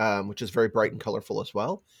 which is very bright and colorful as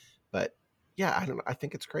well. But yeah, I don't know. I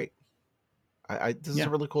think it's great. This is a Yeah.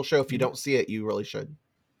 really cool show. If you don't see it, you really should.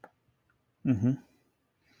 Hmm.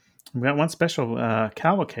 We got one special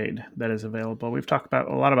cavalcade that is available. We've talked about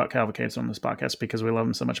a lot about cavalcades on this podcast because we love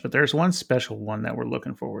them so much, but there's one special one that we're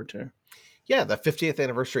looking forward to. Yeah, the 50th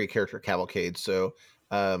anniversary character cavalcade. So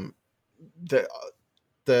um, the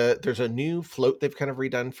there's a new float they've kind of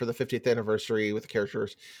redone for the 50th anniversary with the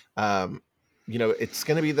characters. Um, it's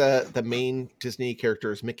going to be the main Disney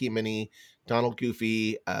characters: Mickey, Minnie, Donald,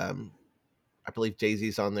 Goofy. I believe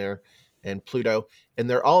Daisy's on there, and Pluto, and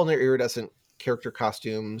they're all in their iridescent character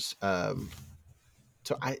costumes.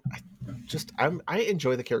 So I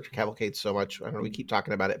enjoy the character cavalcade so much. I don't know, we keep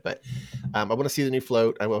talking about it, but I want to see the new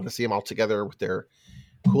float. I want to see them all together with their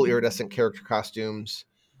cool iridescent character costumes.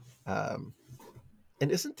 Um,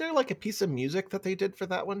 and isn't there like a piece of music that they did for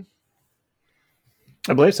that one?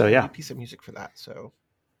 I believe so. Yeah, a new Yeah. piece of music for that. So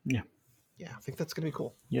Yeah. yeah, I think that's gonna be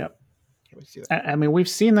cool. Yep. Can't wait to see that. I mean, we've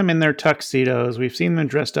seen them in their tuxedos. We've seen them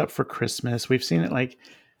dressed up for Christmas. We've seen it like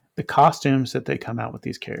the costumes that they come out with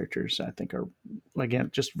these characters. I think are again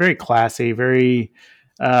just very classy. Very,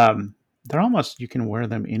 they're almost you can wear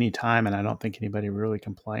them anytime, and I don't think anybody really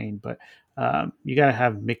complained. But you got to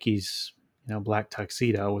have Mickey's black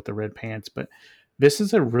tuxedo with the red pants. But this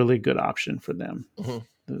is a really good option for them Mhm.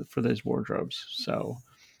 for those wardrobes. So,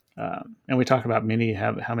 and we talk about Minnie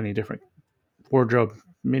have how many different wardrobe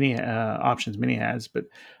mini options Minnie has, but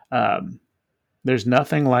um, there's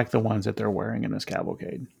nothing like the ones that they're wearing in this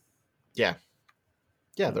cavalcade. Yeah,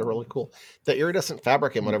 yeah, they're So, really cool. The iridescent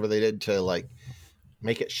fabric and yeah. whatever they did to like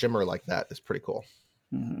make it shimmer like that is pretty cool.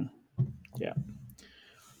 Hmm. Yeah.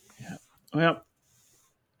 Yeah. Well,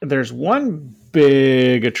 there's one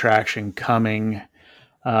big attraction coming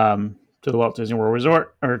to the Walt Disney World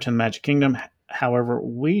Resort or to the Magic Kingdom. However,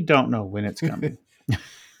 we don't know when it's coming.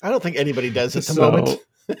 I don't think anybody does at the moment.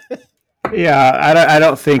 So, yeah, I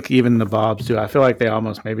don't think even the Bobs do. I feel like they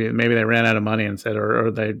almost maybe they ran out of money and said, or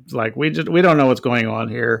they like we don't know what's going on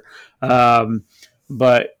here. Um,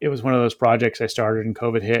 but it was one of those projects they started and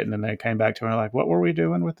COVID hit, and then they came back to it and like, what were we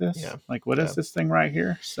doing with this? Yeah, Like, what yeah, is this thing right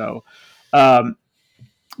here? So, um,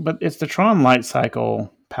 but it's the Tron Light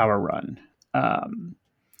Cycle Power Run. Um,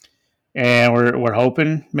 and we're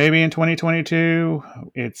hoping maybe in 2022.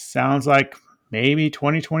 It sounds like maybe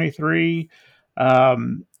 2023,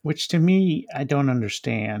 which to me I don't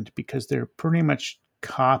understand because they're pretty much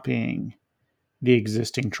copying the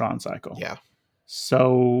existing Tron cycle. yeah,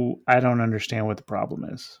 So I don't understand what the problem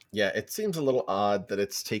is. yeah. It seems a little odd that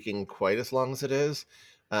it's taking quite as long as it is.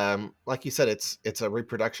 Like you said, it's a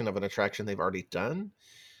reproduction of an attraction they've already done.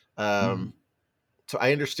 Um, so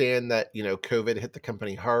I understand that COVID hit the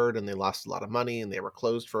company hard and they lost a lot of money and they were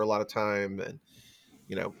closed for a lot of time, and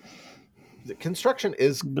you know the construction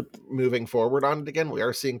is But moving forward on it again. We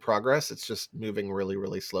are seeing progress. It's just moving really,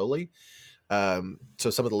 really slowly. So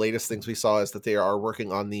some of the latest things we saw is that they are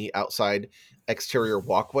working on the outside exterior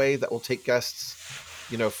walkway that will take guests,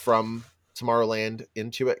 from Tomorrowland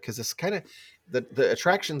into it, because it's kind of the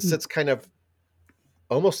attraction sits kind of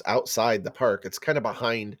almost outside the park. It's kind of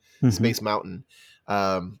behind mm-hmm. Space Mountain,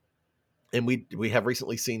 um, and we have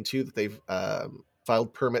recently seen too that they've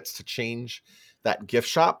filed permits to change that gift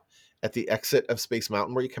shop at the exit of Space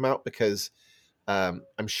Mountain where you come out, because I'm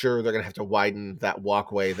sure they're going to have to widen that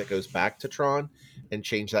walkway that goes back to Tron and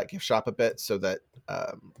change that gift shop a bit so that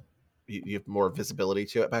you have more visibility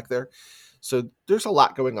to it back there. So there's a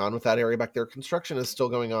lot going on with that area back there. Construction is still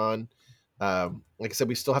going on. Like I said,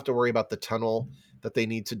 we still have to worry about the tunnel that they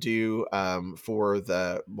need to do for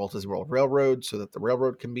the Walt Disney World Railroad so that the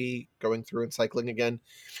railroad can be going through and cycling again.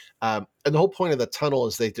 And the whole point of the tunnel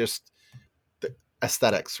is the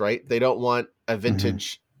aesthetics, right? They don't want a Mm-hmm.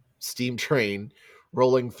 vintage steam train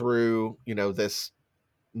rolling through, this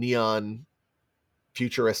neon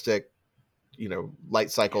futuristic, light Yeah.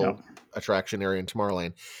 cycle attraction area in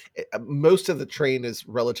Tomorrowland. Most of the train is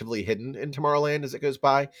relatively hidden in Tomorrowland as it goes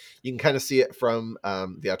by. You can kind of see it from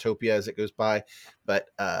the Autopia as it goes by, but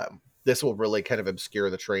this will really kind of obscure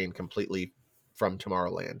the train completely from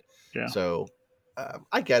Tomorrowland. Yeah. So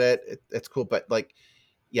I get it. It's cool, but like,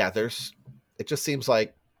 yeah, it just seems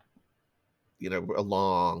like a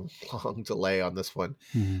long long delay on this one,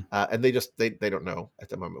 Mm-hmm. and they don't know at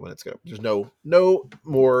the moment when it's going. There's no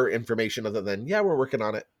more information other than, yeah, we're working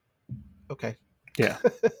on it. Okay. Yeah.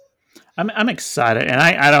 I'm excited, and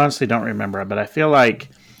I honestly don't remember, but I feel like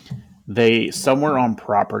they somewhere on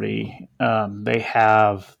property they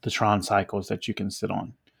have the Tron cycles that you can sit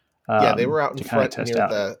on Yeah, they were out in to kind of front test near out.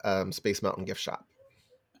 the Space Mountain gift shop.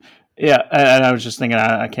 Yeah, and I was just thinking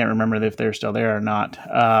I can't remember if they're still there or not.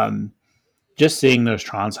 Just seeing those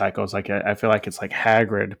Tron cycles, like I feel like it's like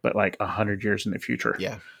Hagrid, but like 100 years in the future.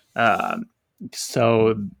 Yeah. Um,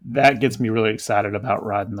 so that gets me really excited about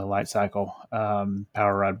riding the light cycle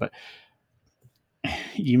power ride. But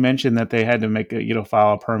you mentioned that they had to make a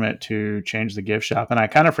file a permit to change the gift shop, and I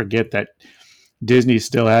kind of forget that Disney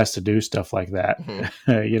still has to do stuff like that. Hmm.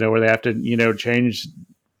 Where they have to change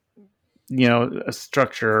a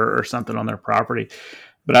structure or something on their property.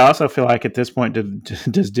 But I also feel like at this point,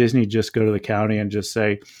 does Disney just go to the county and just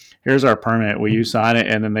say, "Here's our permit. Will you sign it?"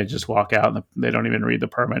 And then they just walk out and they don't even read the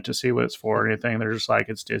permit to see what it's for or anything. They're just like,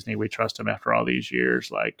 "It's Disney. We trust them after all these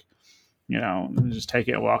years." Like, just take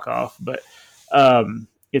it and walk off. But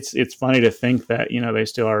it's funny to think that they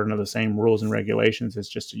still are under the same rules and regulations as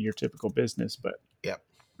just your typical business. But Yeah.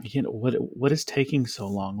 what is taking so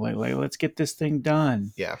long? Like, let's get this thing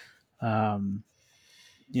done. Yeah. Um,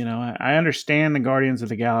 I understand the Guardians of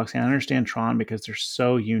the Galaxy. I understand Tron because they're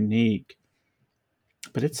so unique,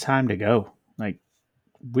 but it's time to go. Like,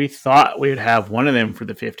 we thought we'd have one of them for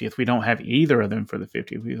the 50th. We don't have either of them for the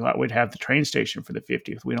 50th. We thought we'd have the train station for the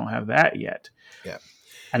 50th. We don't have that yet. Yeah.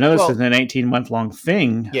 I know this is Well, an 18-month long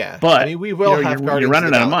thing, yeah. I but mean, we will have you're Guardians of the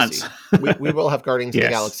running out of months. Galaxy. We will have Guardians of the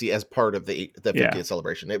Yes. Galaxy as part of the Yeah. 50th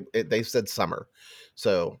celebration. They've said summer,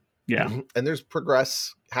 so Yeah. and there's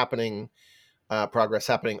progress happening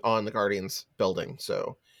on the Guardians building.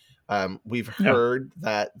 So we've Yeah. heard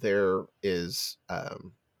that there is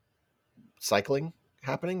cycling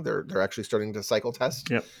happening. They're actually starting to cycle test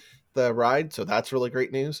Yep. the ride, so that's really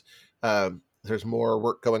great news. There's more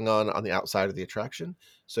work going on the outside of the attraction.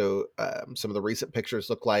 So some of the recent pictures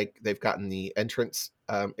look like they've gotten the entrance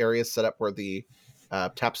areas set up where the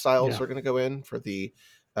tap styles Yeah. are going to go in for the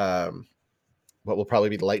what will probably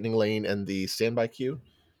be the lightning lane and the standby queue.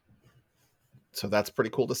 So that's pretty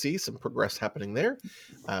cool to see some progress happening there.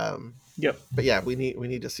 Yep. But yeah, we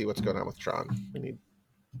need to see what's going on with Tron.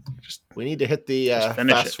 We need to hit the Just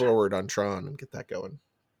finish fast it. forward on Tron and get that going.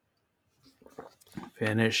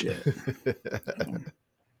 Finish it.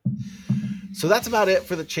 So that's about it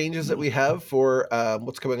for the changes that we have for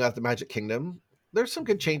what's coming out of the Magic Kingdom. There's some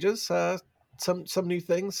good changes, some new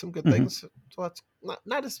things, some good Mm-hmm. things. So that's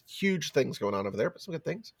not as huge things going on over there, but some good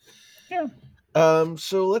things. Yeah.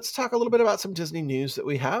 So let's talk a little bit about some Disney news that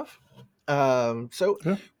we have. So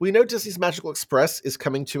Yeah. we know Disney's Magical Express is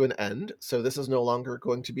coming to an end, so this is no longer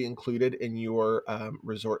going to be included in your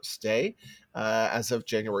resort stay as of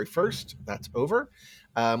January 1st. That's over.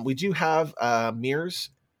 We do have Mears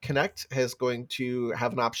Connect is going to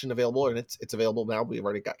have an option available, and it's available now. We've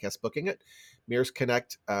already got guests booking it. Mears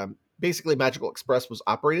Connect basically Magical Express was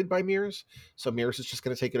operated by Mears, so Mears is just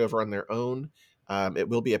going to take it over on their own. It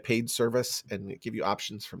will be a paid service and give you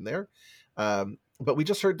options from there. But we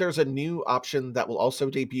just heard there's a new option that will also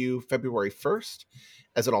debut February 1st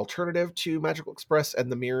as an alternative to Magical Express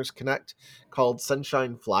and the Mears Connect, called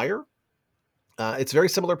Sunshine Flyer. It's very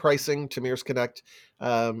similar pricing to Mears Connect.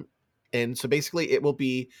 And so basically, it will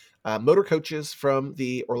be motor coaches from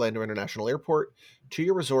the Orlando International Airport to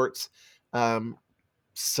your resorts,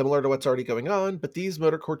 similar to what's already going on, but these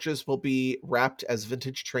motor coaches will be wrapped as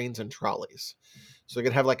vintage trains and trolleys. So they're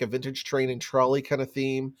going to have like a vintage train and trolley kind of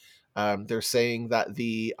theme. They're saying that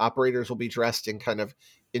the operators will be dressed in kind of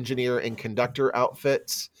engineer and conductor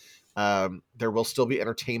outfits. There will still be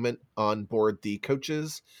entertainment on board the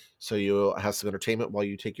coaches. So you'll have some entertainment while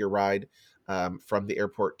you take your ride from the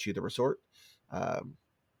airport to the resort. Um,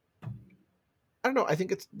 I don't know. I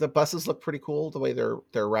think it's the buses look pretty cool the way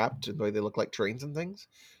they're wrapped and the way they look like trains and things.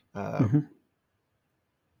 Um,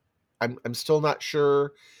 Mm-hmm. I'm still not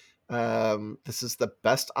sure this is the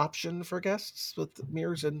best option for guests with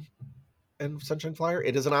Mirrors and Sunshine Flyer.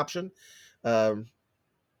 It is an option. Um,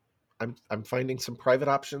 I'm finding some private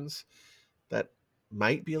options that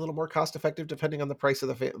might be a little more cost effective depending on the price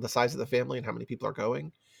of the size of the family and how many people are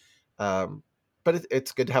going. Um, but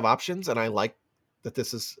it's good to have options, and I like that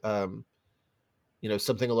this is something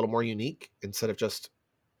a little more unique instead of just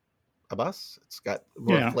a bus. It's got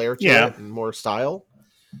more Yeah. flair to Yeah. it and more style.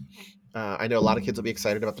 I know a lot of kids will be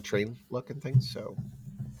excited about the train look and things. So,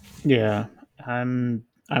 Yeah. I'm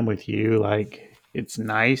with you. Like, it's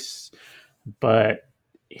nice, but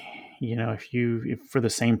if for the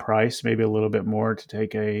same price, maybe a little bit more to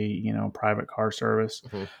take a private car service,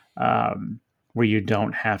 mhm, um, where you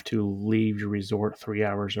don't have to leave your resort 3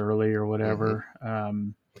 hours early or mhm. whatever.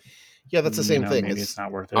 Yeah, that's the same thing. Maybe it's It's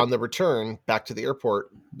not worth it. on the return back to the airport.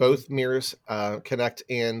 Both Mirrors Connect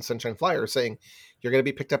and Sunshine Flyer are saying you're going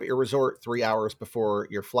to be picked up at your resort 3 hours before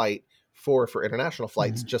your flight for international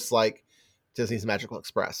flights, Mhm. just like Disney's Magical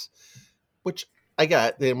Express. Which I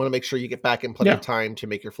get. They want to make sure you get back in plenty of Yeah. time to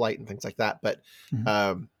make your flight and things like that. But Mhm.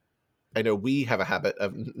 um, I know we have a habit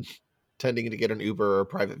of tending to get an Uber or a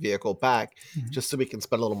private vehicle back Mhm. just so we can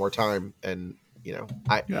spend a little more time. And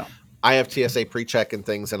Yeah. I have TSA pre-check and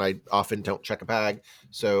things, and I often don't check a bag,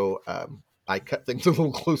 so I cut things a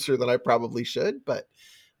little closer than I probably should. But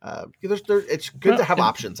it's good to Well, have and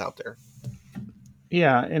options out there.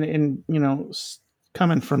 yeah, and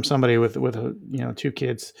coming from somebody with a two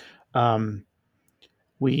kids, um,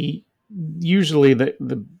 we usually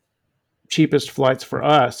the cheapest flights for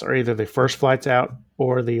us are either the first flights out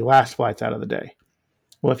or the last flights out of the day.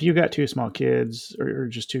 Well, if you've got two small kids or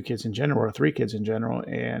just two kids in general or three kids in general,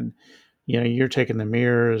 and you're taking the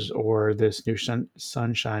mirrors or this new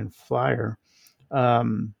sunshine flyer,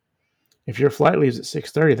 um, if your flight leaves at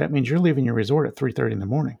 6:30, that means you're leaving your resort at 3:30 in the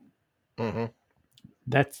morning. Hmm.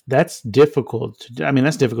 That's difficult to do. I mean,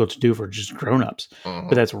 that's difficult to do for just grown-ups, but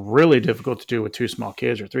Hmm. that's really difficult to do with two small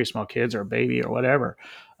kids or three small kids or a baby or whatever.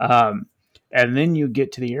 Um, and then you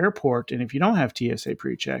get to the airport, and if you don't have TSA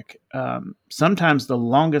pre-check, sometimes the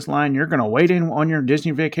longest line you're going to wait in on your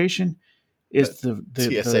Disney vacation The is the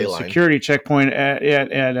TSA line. security checkpoint at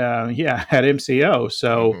MCO.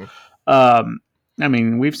 So, Hmm. um, I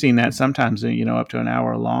mean, we've seen that sometimes, up to an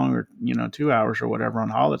hour long or 2 hours or whatever on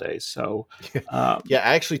holidays. So, Yeah, um, I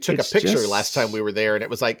actually took a it's picture last time just we were there, and it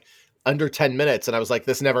was like under 10 minutes, and I was like,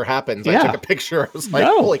 "This never happens." I took a yeah, picture. I was like,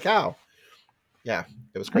 no. "Holy cow!" Yeah,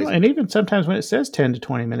 it was Well, crazy. and even sometimes when it says 10 to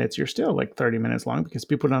 20 minutes, you're still like 30 minutes long because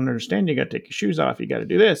people don't understand. You got to take your shoes off. You got to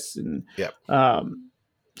do this. And Yeah. um,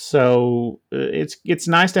 so it's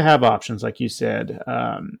nice to have options, like you said.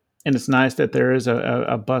 And it's nice that there is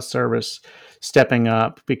a bus service stepping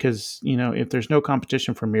up because, if there's no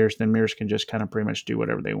competition for Mears, then Mears can just kind of pretty much do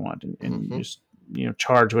whatever they want and Hmm. just,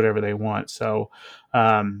 charge whatever they want. So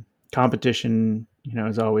competition,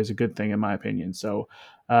 is always a good thing in my opinion. So,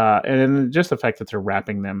 and then just the fact that they're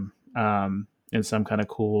wrapping them in some kind of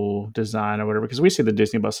cool design or whatever. Because we see the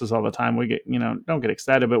Disney buses all the time. We get, don't get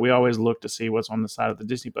excited, but we always look to see what's on the side of the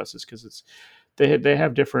Disney buses because they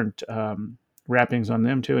have different wrappings on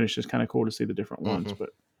them too, and it's just kind of cool to see the different ones. Hmm. But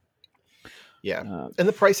Yeah, uh, and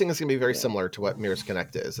the pricing is going to be very yeah, similar to what Mirrors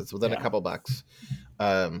Connect is. It's within a yeah, couple bucks.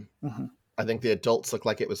 Um, uh-huh. I think the adults look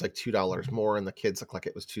like it was like $2 more, and the kids look like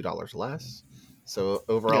it was $2 less. So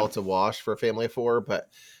overall, Yeah, it's a wash for a family of four. But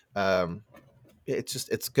um,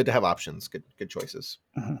 it's good to have options, good choices.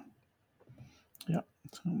 uh-huh. Yeah.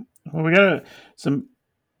 So, well, we got some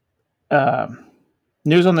um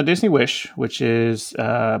news on the Disney Wish, which is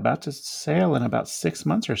about to sail in about 6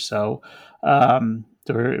 months or so. So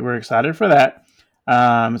we're excited for that.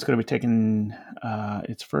 It's going to be taking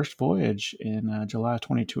its first voyage in July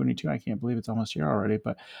 2022. I can't believe it's almost here already.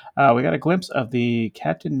 But we got a glimpse of the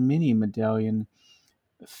Captain Mini medallion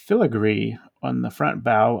filigree on the front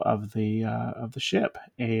bow of the ship,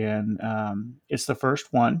 and it's the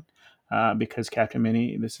first one because Captain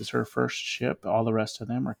Minnie, this is her first ship. All the rest of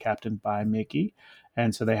them are captained by Mickey,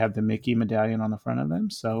 and so they have the Mickey medallion on the front of them.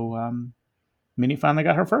 So Minnie finally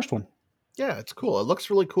got her first one. Yeah, it's cool. It looks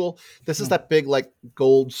really cool. This is Yeah. that big like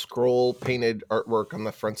gold scroll painted artwork on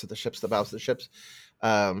the fronts of the ships, the bows of the ships.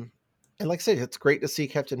 And like I said, it's great to see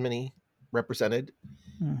Captain Minnie represented,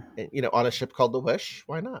 Mm. on a ship called the Wish.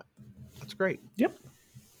 Why not? That's great. Yep.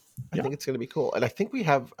 I Yeah. think it's going to be cool. And I think we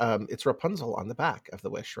have it's Rapunzel on the back of the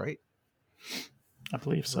Wish, right? I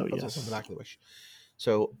believe so. Rapunzel's on the Yes. back of the Wish.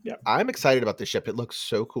 So Yep. I'm excited about this ship. It looks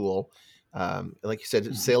so cool. Like you said,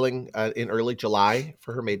 it's Mhm. sailing in early July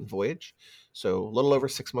for her maiden voyage. So a little over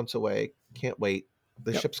 6 months away. Can't wait.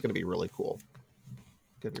 This Yep. ship's going to be really cool.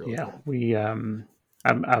 Going to be really Yeah. cool. We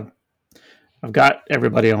I've got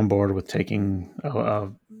everybody on board with taking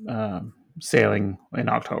sailing in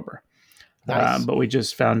October. Nice. But we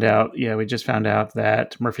just found out,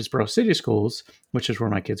 that Murfreesboro City Schools, which is where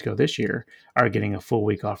my kids go this year, are getting a full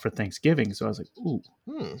week off for Thanksgiving. So I was like, ooh,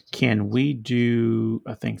 Hmm. can we do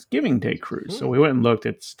a Thanksgiving Day cruise? So Hmm. we went and looked.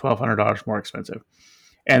 It's $1,200 more expensive.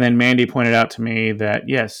 And then Mandy pointed out to me that,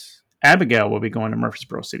 yes, Abigail will be going to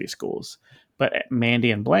Murfreesboro City Schools, but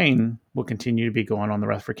Mandy and Blaine will continue to be going on the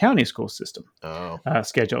Rutherford County school system Oh.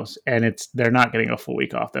 schedules, and they're not getting a full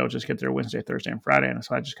week off. They'll just get their Wednesday, Thursday, and Friday. And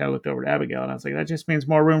so I just kind of looked over to Abigail and I was like, that just means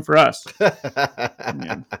more room for us. And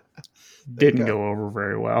There you didn't go. go over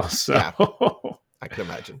very well. So, Yeah, I can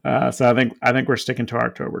imagine. so I think we're sticking to our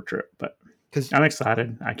October trip, but Because, I'm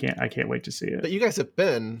excited. I can't wait to see it. but you guys have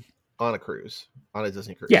been on a cruise, on a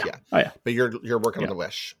Disney cruise, Yeah. yeah. Oh yeah. But you're working on Yeah. the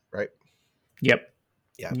Wish, right? Yep.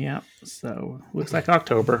 Yeah. Yeah. So looks like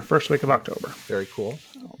October, first week of October. Very cool.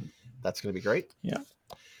 So, That's going to be great. yeah.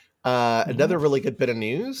 Another Yeah. really good bit of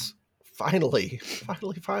news. Finally,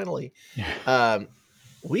 finally. Yeah. Um,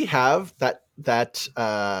 we have that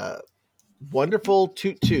wonderful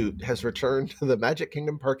toot toot has returned to the Magic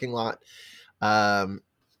Kingdom parking lot. Um,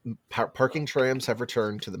 Parking trams have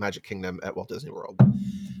returned to the Magic Kingdom at Walt Disney World.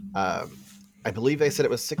 I believe they said it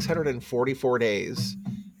was 644 days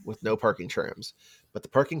with no parking trams, but the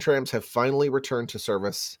parking trams have finally returned to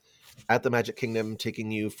service at the Magic Kingdom, taking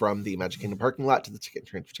you from the Magic Kingdom parking lot to the Ticket and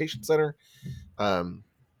Transportation Center.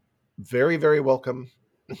 Very, very welcome,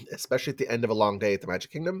 especially at the end of a long day at the Magic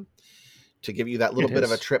Kingdom, to give you that little It bit of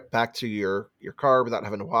a is. trip back to your car without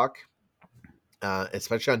having to walk,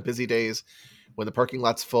 especially on busy days when the parking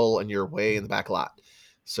lot's full and you're way in the back lot.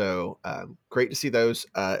 So great to see those.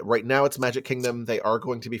 Right now it's Magic Kingdom. They are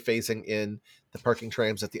going to be phasing in the parking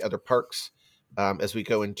trams at the other parks as we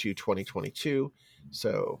go into 2022.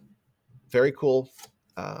 So very cool.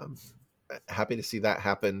 Um, Happy to see that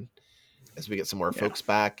happen as we get some more Yeah. folks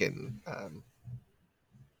back. And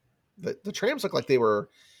the trams look like they were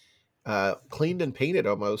cleaned and painted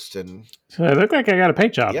almost. And So they look like I got a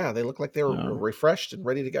paint job. yeah, they look like they were So refreshed and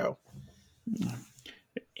ready to go.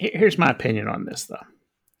 here's my opinion on this, though.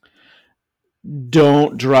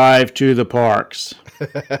 Don't drive to the parks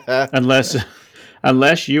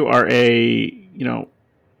unless you are a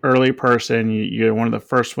early person. You're one of the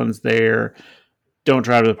first ones there. Don't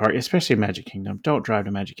drive to the park, especially Magic Kingdom. Don't drive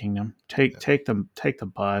to Magic Kingdom. Take the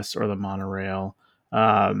bus or the monorail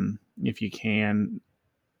if you can.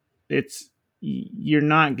 It's you're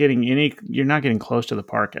not getting close to the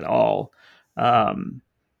park at all. Um,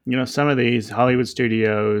 some of these Hollywood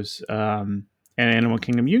Studios and Animal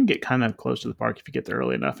Kingdom, you can get kind of close to the park if you get there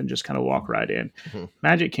early enough and just kind of walk right in. Mhm.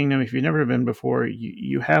 Magic Kingdom, if you've never been before,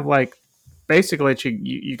 you have like basically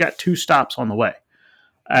you got two stops on the way.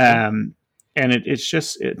 Mhm. And it's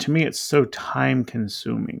just to me it's so time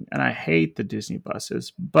consuming, and I hate the Disney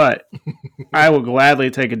buses, but I will gladly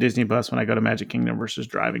take a Disney bus when I go to Magic Kingdom versus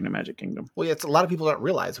driving to Magic Kingdom. Well, yeah, it's a lot of people don't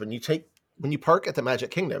realize when you park at the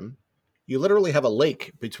Magic Kingdom, you literally have a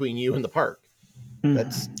lake between you and the park.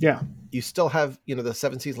 That's Yeah. You still have the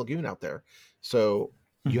Seven Seas Lagoon out there, so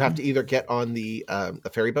you have Mm-hmm. to either get on the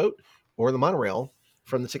ferry boat or the monorail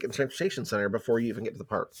from the Ticket and Transportation Center before you even get to the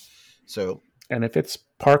park. So And if it's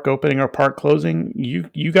park opening or park closing,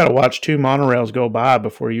 you got to watch two monorails go by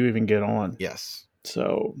before you even get on. yes,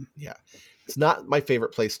 So yeah, it's not my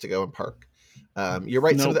favorite place to go and park. You're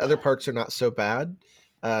right; some of the nope. other parks are not so bad.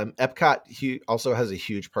 Epcot also has a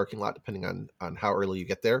huge parking lot, depending on how early you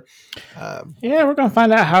get there. Yeah, we're gonna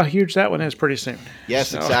find out how huge that one is pretty soon. Yes,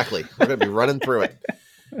 So. exactly. We're going to be running through it.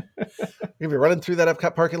 We're going to be running through that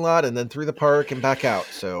Epcot parking lot and then through the park and back out.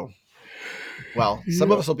 So Well,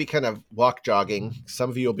 some of Yeah. us will be kind of walk jogging. Some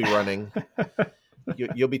of you will be running.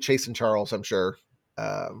 You'll be chasing Charles, I'm sure.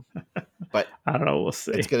 Um, but I don't know. We'll it's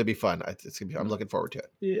see. going to be fun. I'm looking forward to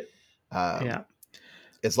it. Yeah. Um, Yeah.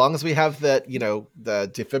 as long as we have the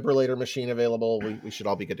defibrillator machine available, we should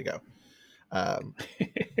all be good to go. Um,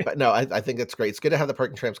 but no, I think it's great. It's good to have the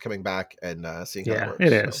parking trams coming back and seeing how that Yeah,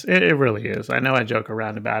 it works. So is. It really is. I know I joke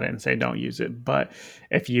around about it and say don't use it, but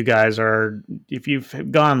if you guys are, if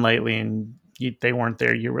you've gone lately and they weren't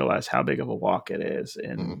there, you realize how big of a walk it is mm.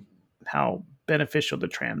 and how beneficial the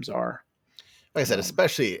trams are. Like I said, So,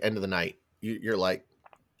 especially end of the night, you're like,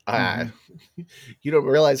 ah, mhm. you don't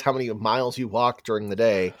realize how many miles you walk during the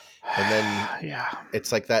day, and then Yeah,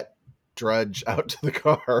 it's like that drudge out to the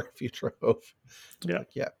car if you drove. yeah.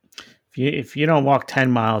 Like, yeah, If you don't walk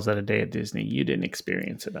 10 miles a day at Disney, you didn't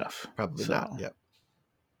experience enough. probably not. So, Yep.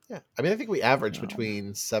 Yeah. I mean, I think we average um,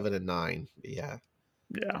 between 7 and 9. Yeah.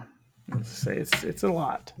 yeah, it's a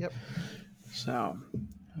lot. Yep. So,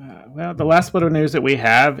 well, the last bit of news that we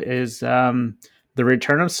have is the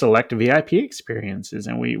return of select VIP experiences,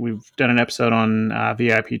 and we've done an episode on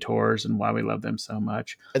VIP tours and why we love them so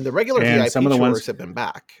much. And the regular And some VIP of the ones, tours have been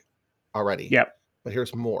back already, yep, but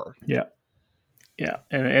here's more. yep, yeah,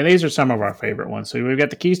 and these are some of our favorite ones. So we've got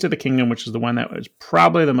the Keys to the Kingdom, which is the one that was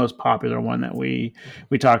probably the most popular one that we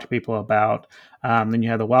talked to people about. Then you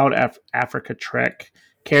have the Wild Africa Trek,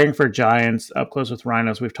 Caring for Giants, Up Close with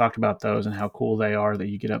Rhinos. We've talked about those and how cool they are that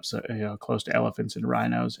you get up so, close to elephants and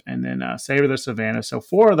rhinos. And then Savor the Savannah. So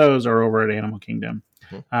 4 of those are over at Animal Kingdom.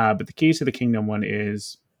 Mhm. But the Keys to the Kingdom one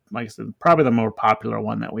is, like I said, probably the more popular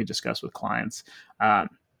one that we discuss with clients.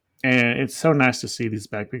 And it's so nice to see these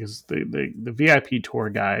back because the VIP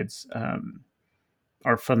tour guides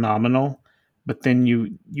are phenomenal. But then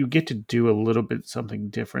you get to do a little bit something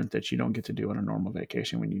different that you don't get to do on a normal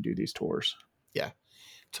vacation when you do these tours. Yeah.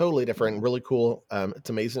 Totally different. Really cool. It's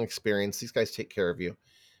an amazing experience. These guys take care of you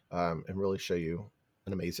and really show you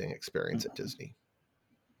an amazing experience at Disney.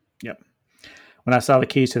 Yep. When I saw the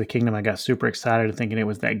Keys to the Kingdom, I got super excited, thinking it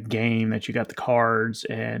was that game that you got the cards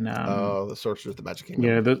and Oh, the Sorcerer's the Magic yeah,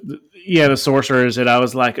 Kingdom. the sorcerers. And I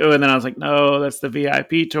was like, oh, and then I was like, no, that's the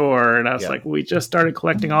VIP tour. And I was Yeah. like, we just started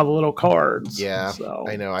collecting all the little cards. Yeah, I So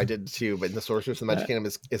know. I did too, but the Sorcerer's the Magic that,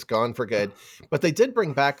 Kingdom is gone for good. But they did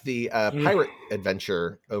bring back the pirate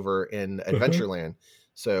adventure over in uh-huh. Adventureland.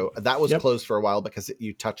 So that was Yep. closed for a while because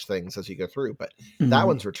you touch things as you go through, but that Mm-hmm.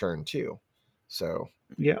 one's returned too. So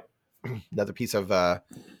Yep. another piece of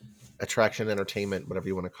attraction, entertainment, whatever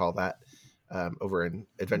you want to call that, over in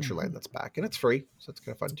Mm-hmm. Adventureland that's back, and it's free, so it's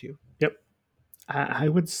kind of fun too. Yep. I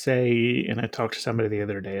would say, and I talked to somebody the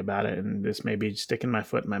other day about it, and this may be sticking my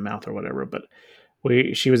foot in my mouth or whatever, but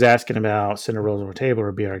she was asking about Cinderella's over table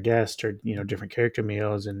or be our guest or different character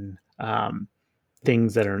meals and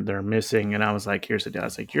things that are missing. And I was like, here's the deal. I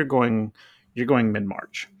was like, you're going mid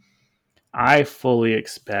March. I fully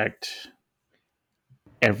expect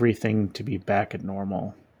everything to be back at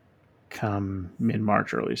normal come mid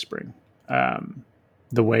March, early spring. Um,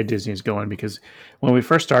 the way Disney is going, because when we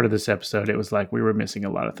first started this episode, it was like we were missing a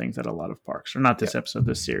lot of things at a lot of parks, or not this Yep, episode,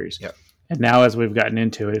 this series. yep. And now, as we've gotten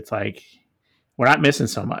into it, it's like we're not missing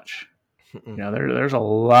so much. There's a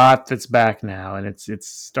lot that's back now, and it's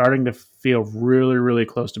starting to feel really, really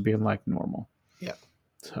close to being like normal. Yeah,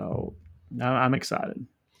 So I'm excited.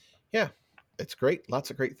 yeah, it's great.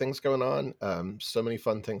 Lots of great things going on. So many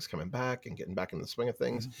fun things coming back and getting back in the swing of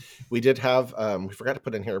things. We did have, we forgot to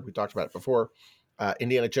put in here, we talked about it before.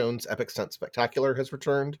 Indiana Jones Epic Stunt Spectacular has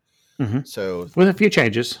returned. Mm-hmm. So With a few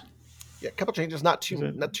changes. yeah, a couple changes, not Is too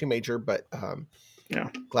it? not too major, but Yeah.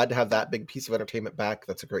 glad to have that big piece of entertainment back.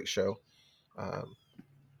 That's a great show. So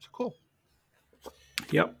cool.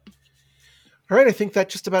 Yep. All right, I think that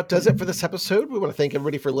just about does it for this episode. We want to thank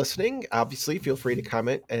everybody for listening. Obviously, feel free to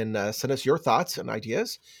comment and send us your thoughts and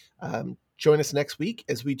ideas. Join us next week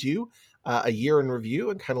as we do a year in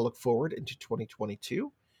review and kind of look forward into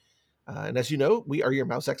 2022. And as you know, we are your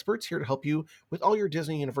mouse experts here to help you with all your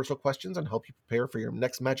Disney Universal questions and help you prepare for your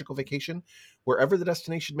next magical vacation, wherever the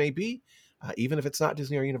destination may be, even if it's not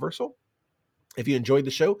Disney or Universal. If you enjoyed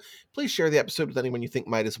the show, please share the episode with anyone you think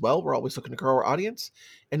might as well. We're always looking to grow our audience.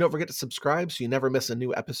 And don't forget to subscribe so you never miss a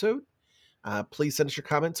new episode. Please send us your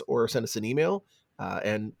comments or send us an email.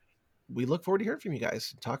 And we look forward to hearing from you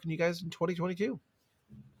guys, talking to you guys in 2022.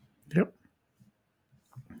 Yep.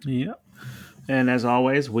 Yep. And as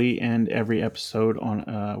always, we end every episode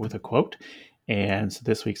on with a quote. And so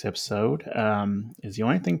this week's episode is the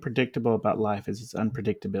only thing predictable about life is its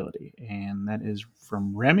unpredictability, and that is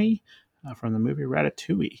from Remy from the movie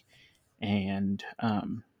Ratatouille. And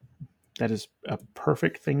that is a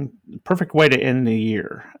perfect way to end the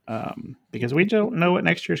year, because we don't know what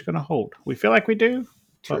next year is going to hold. We feel like we do,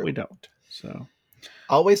 but we True. don't. So,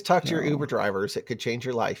 Always talk to your so Uber drivers. It could change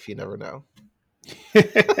your life. You never know.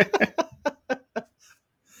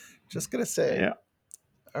 Just gonna say. yeah,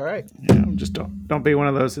 All right. just don't be one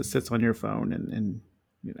of those that sits on your phone and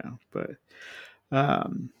but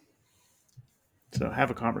so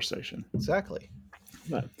have a conversation. Exactly.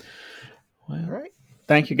 But All well, right.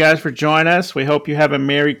 thank you guys for joining us. We hope you have a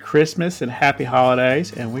Merry Christmas and Happy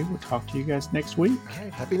Holidays, and we will talk to you guys next week. All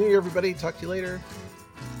right. Happy New Year, everybody. Talk to you later.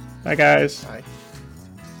 Bye, guys. Bye.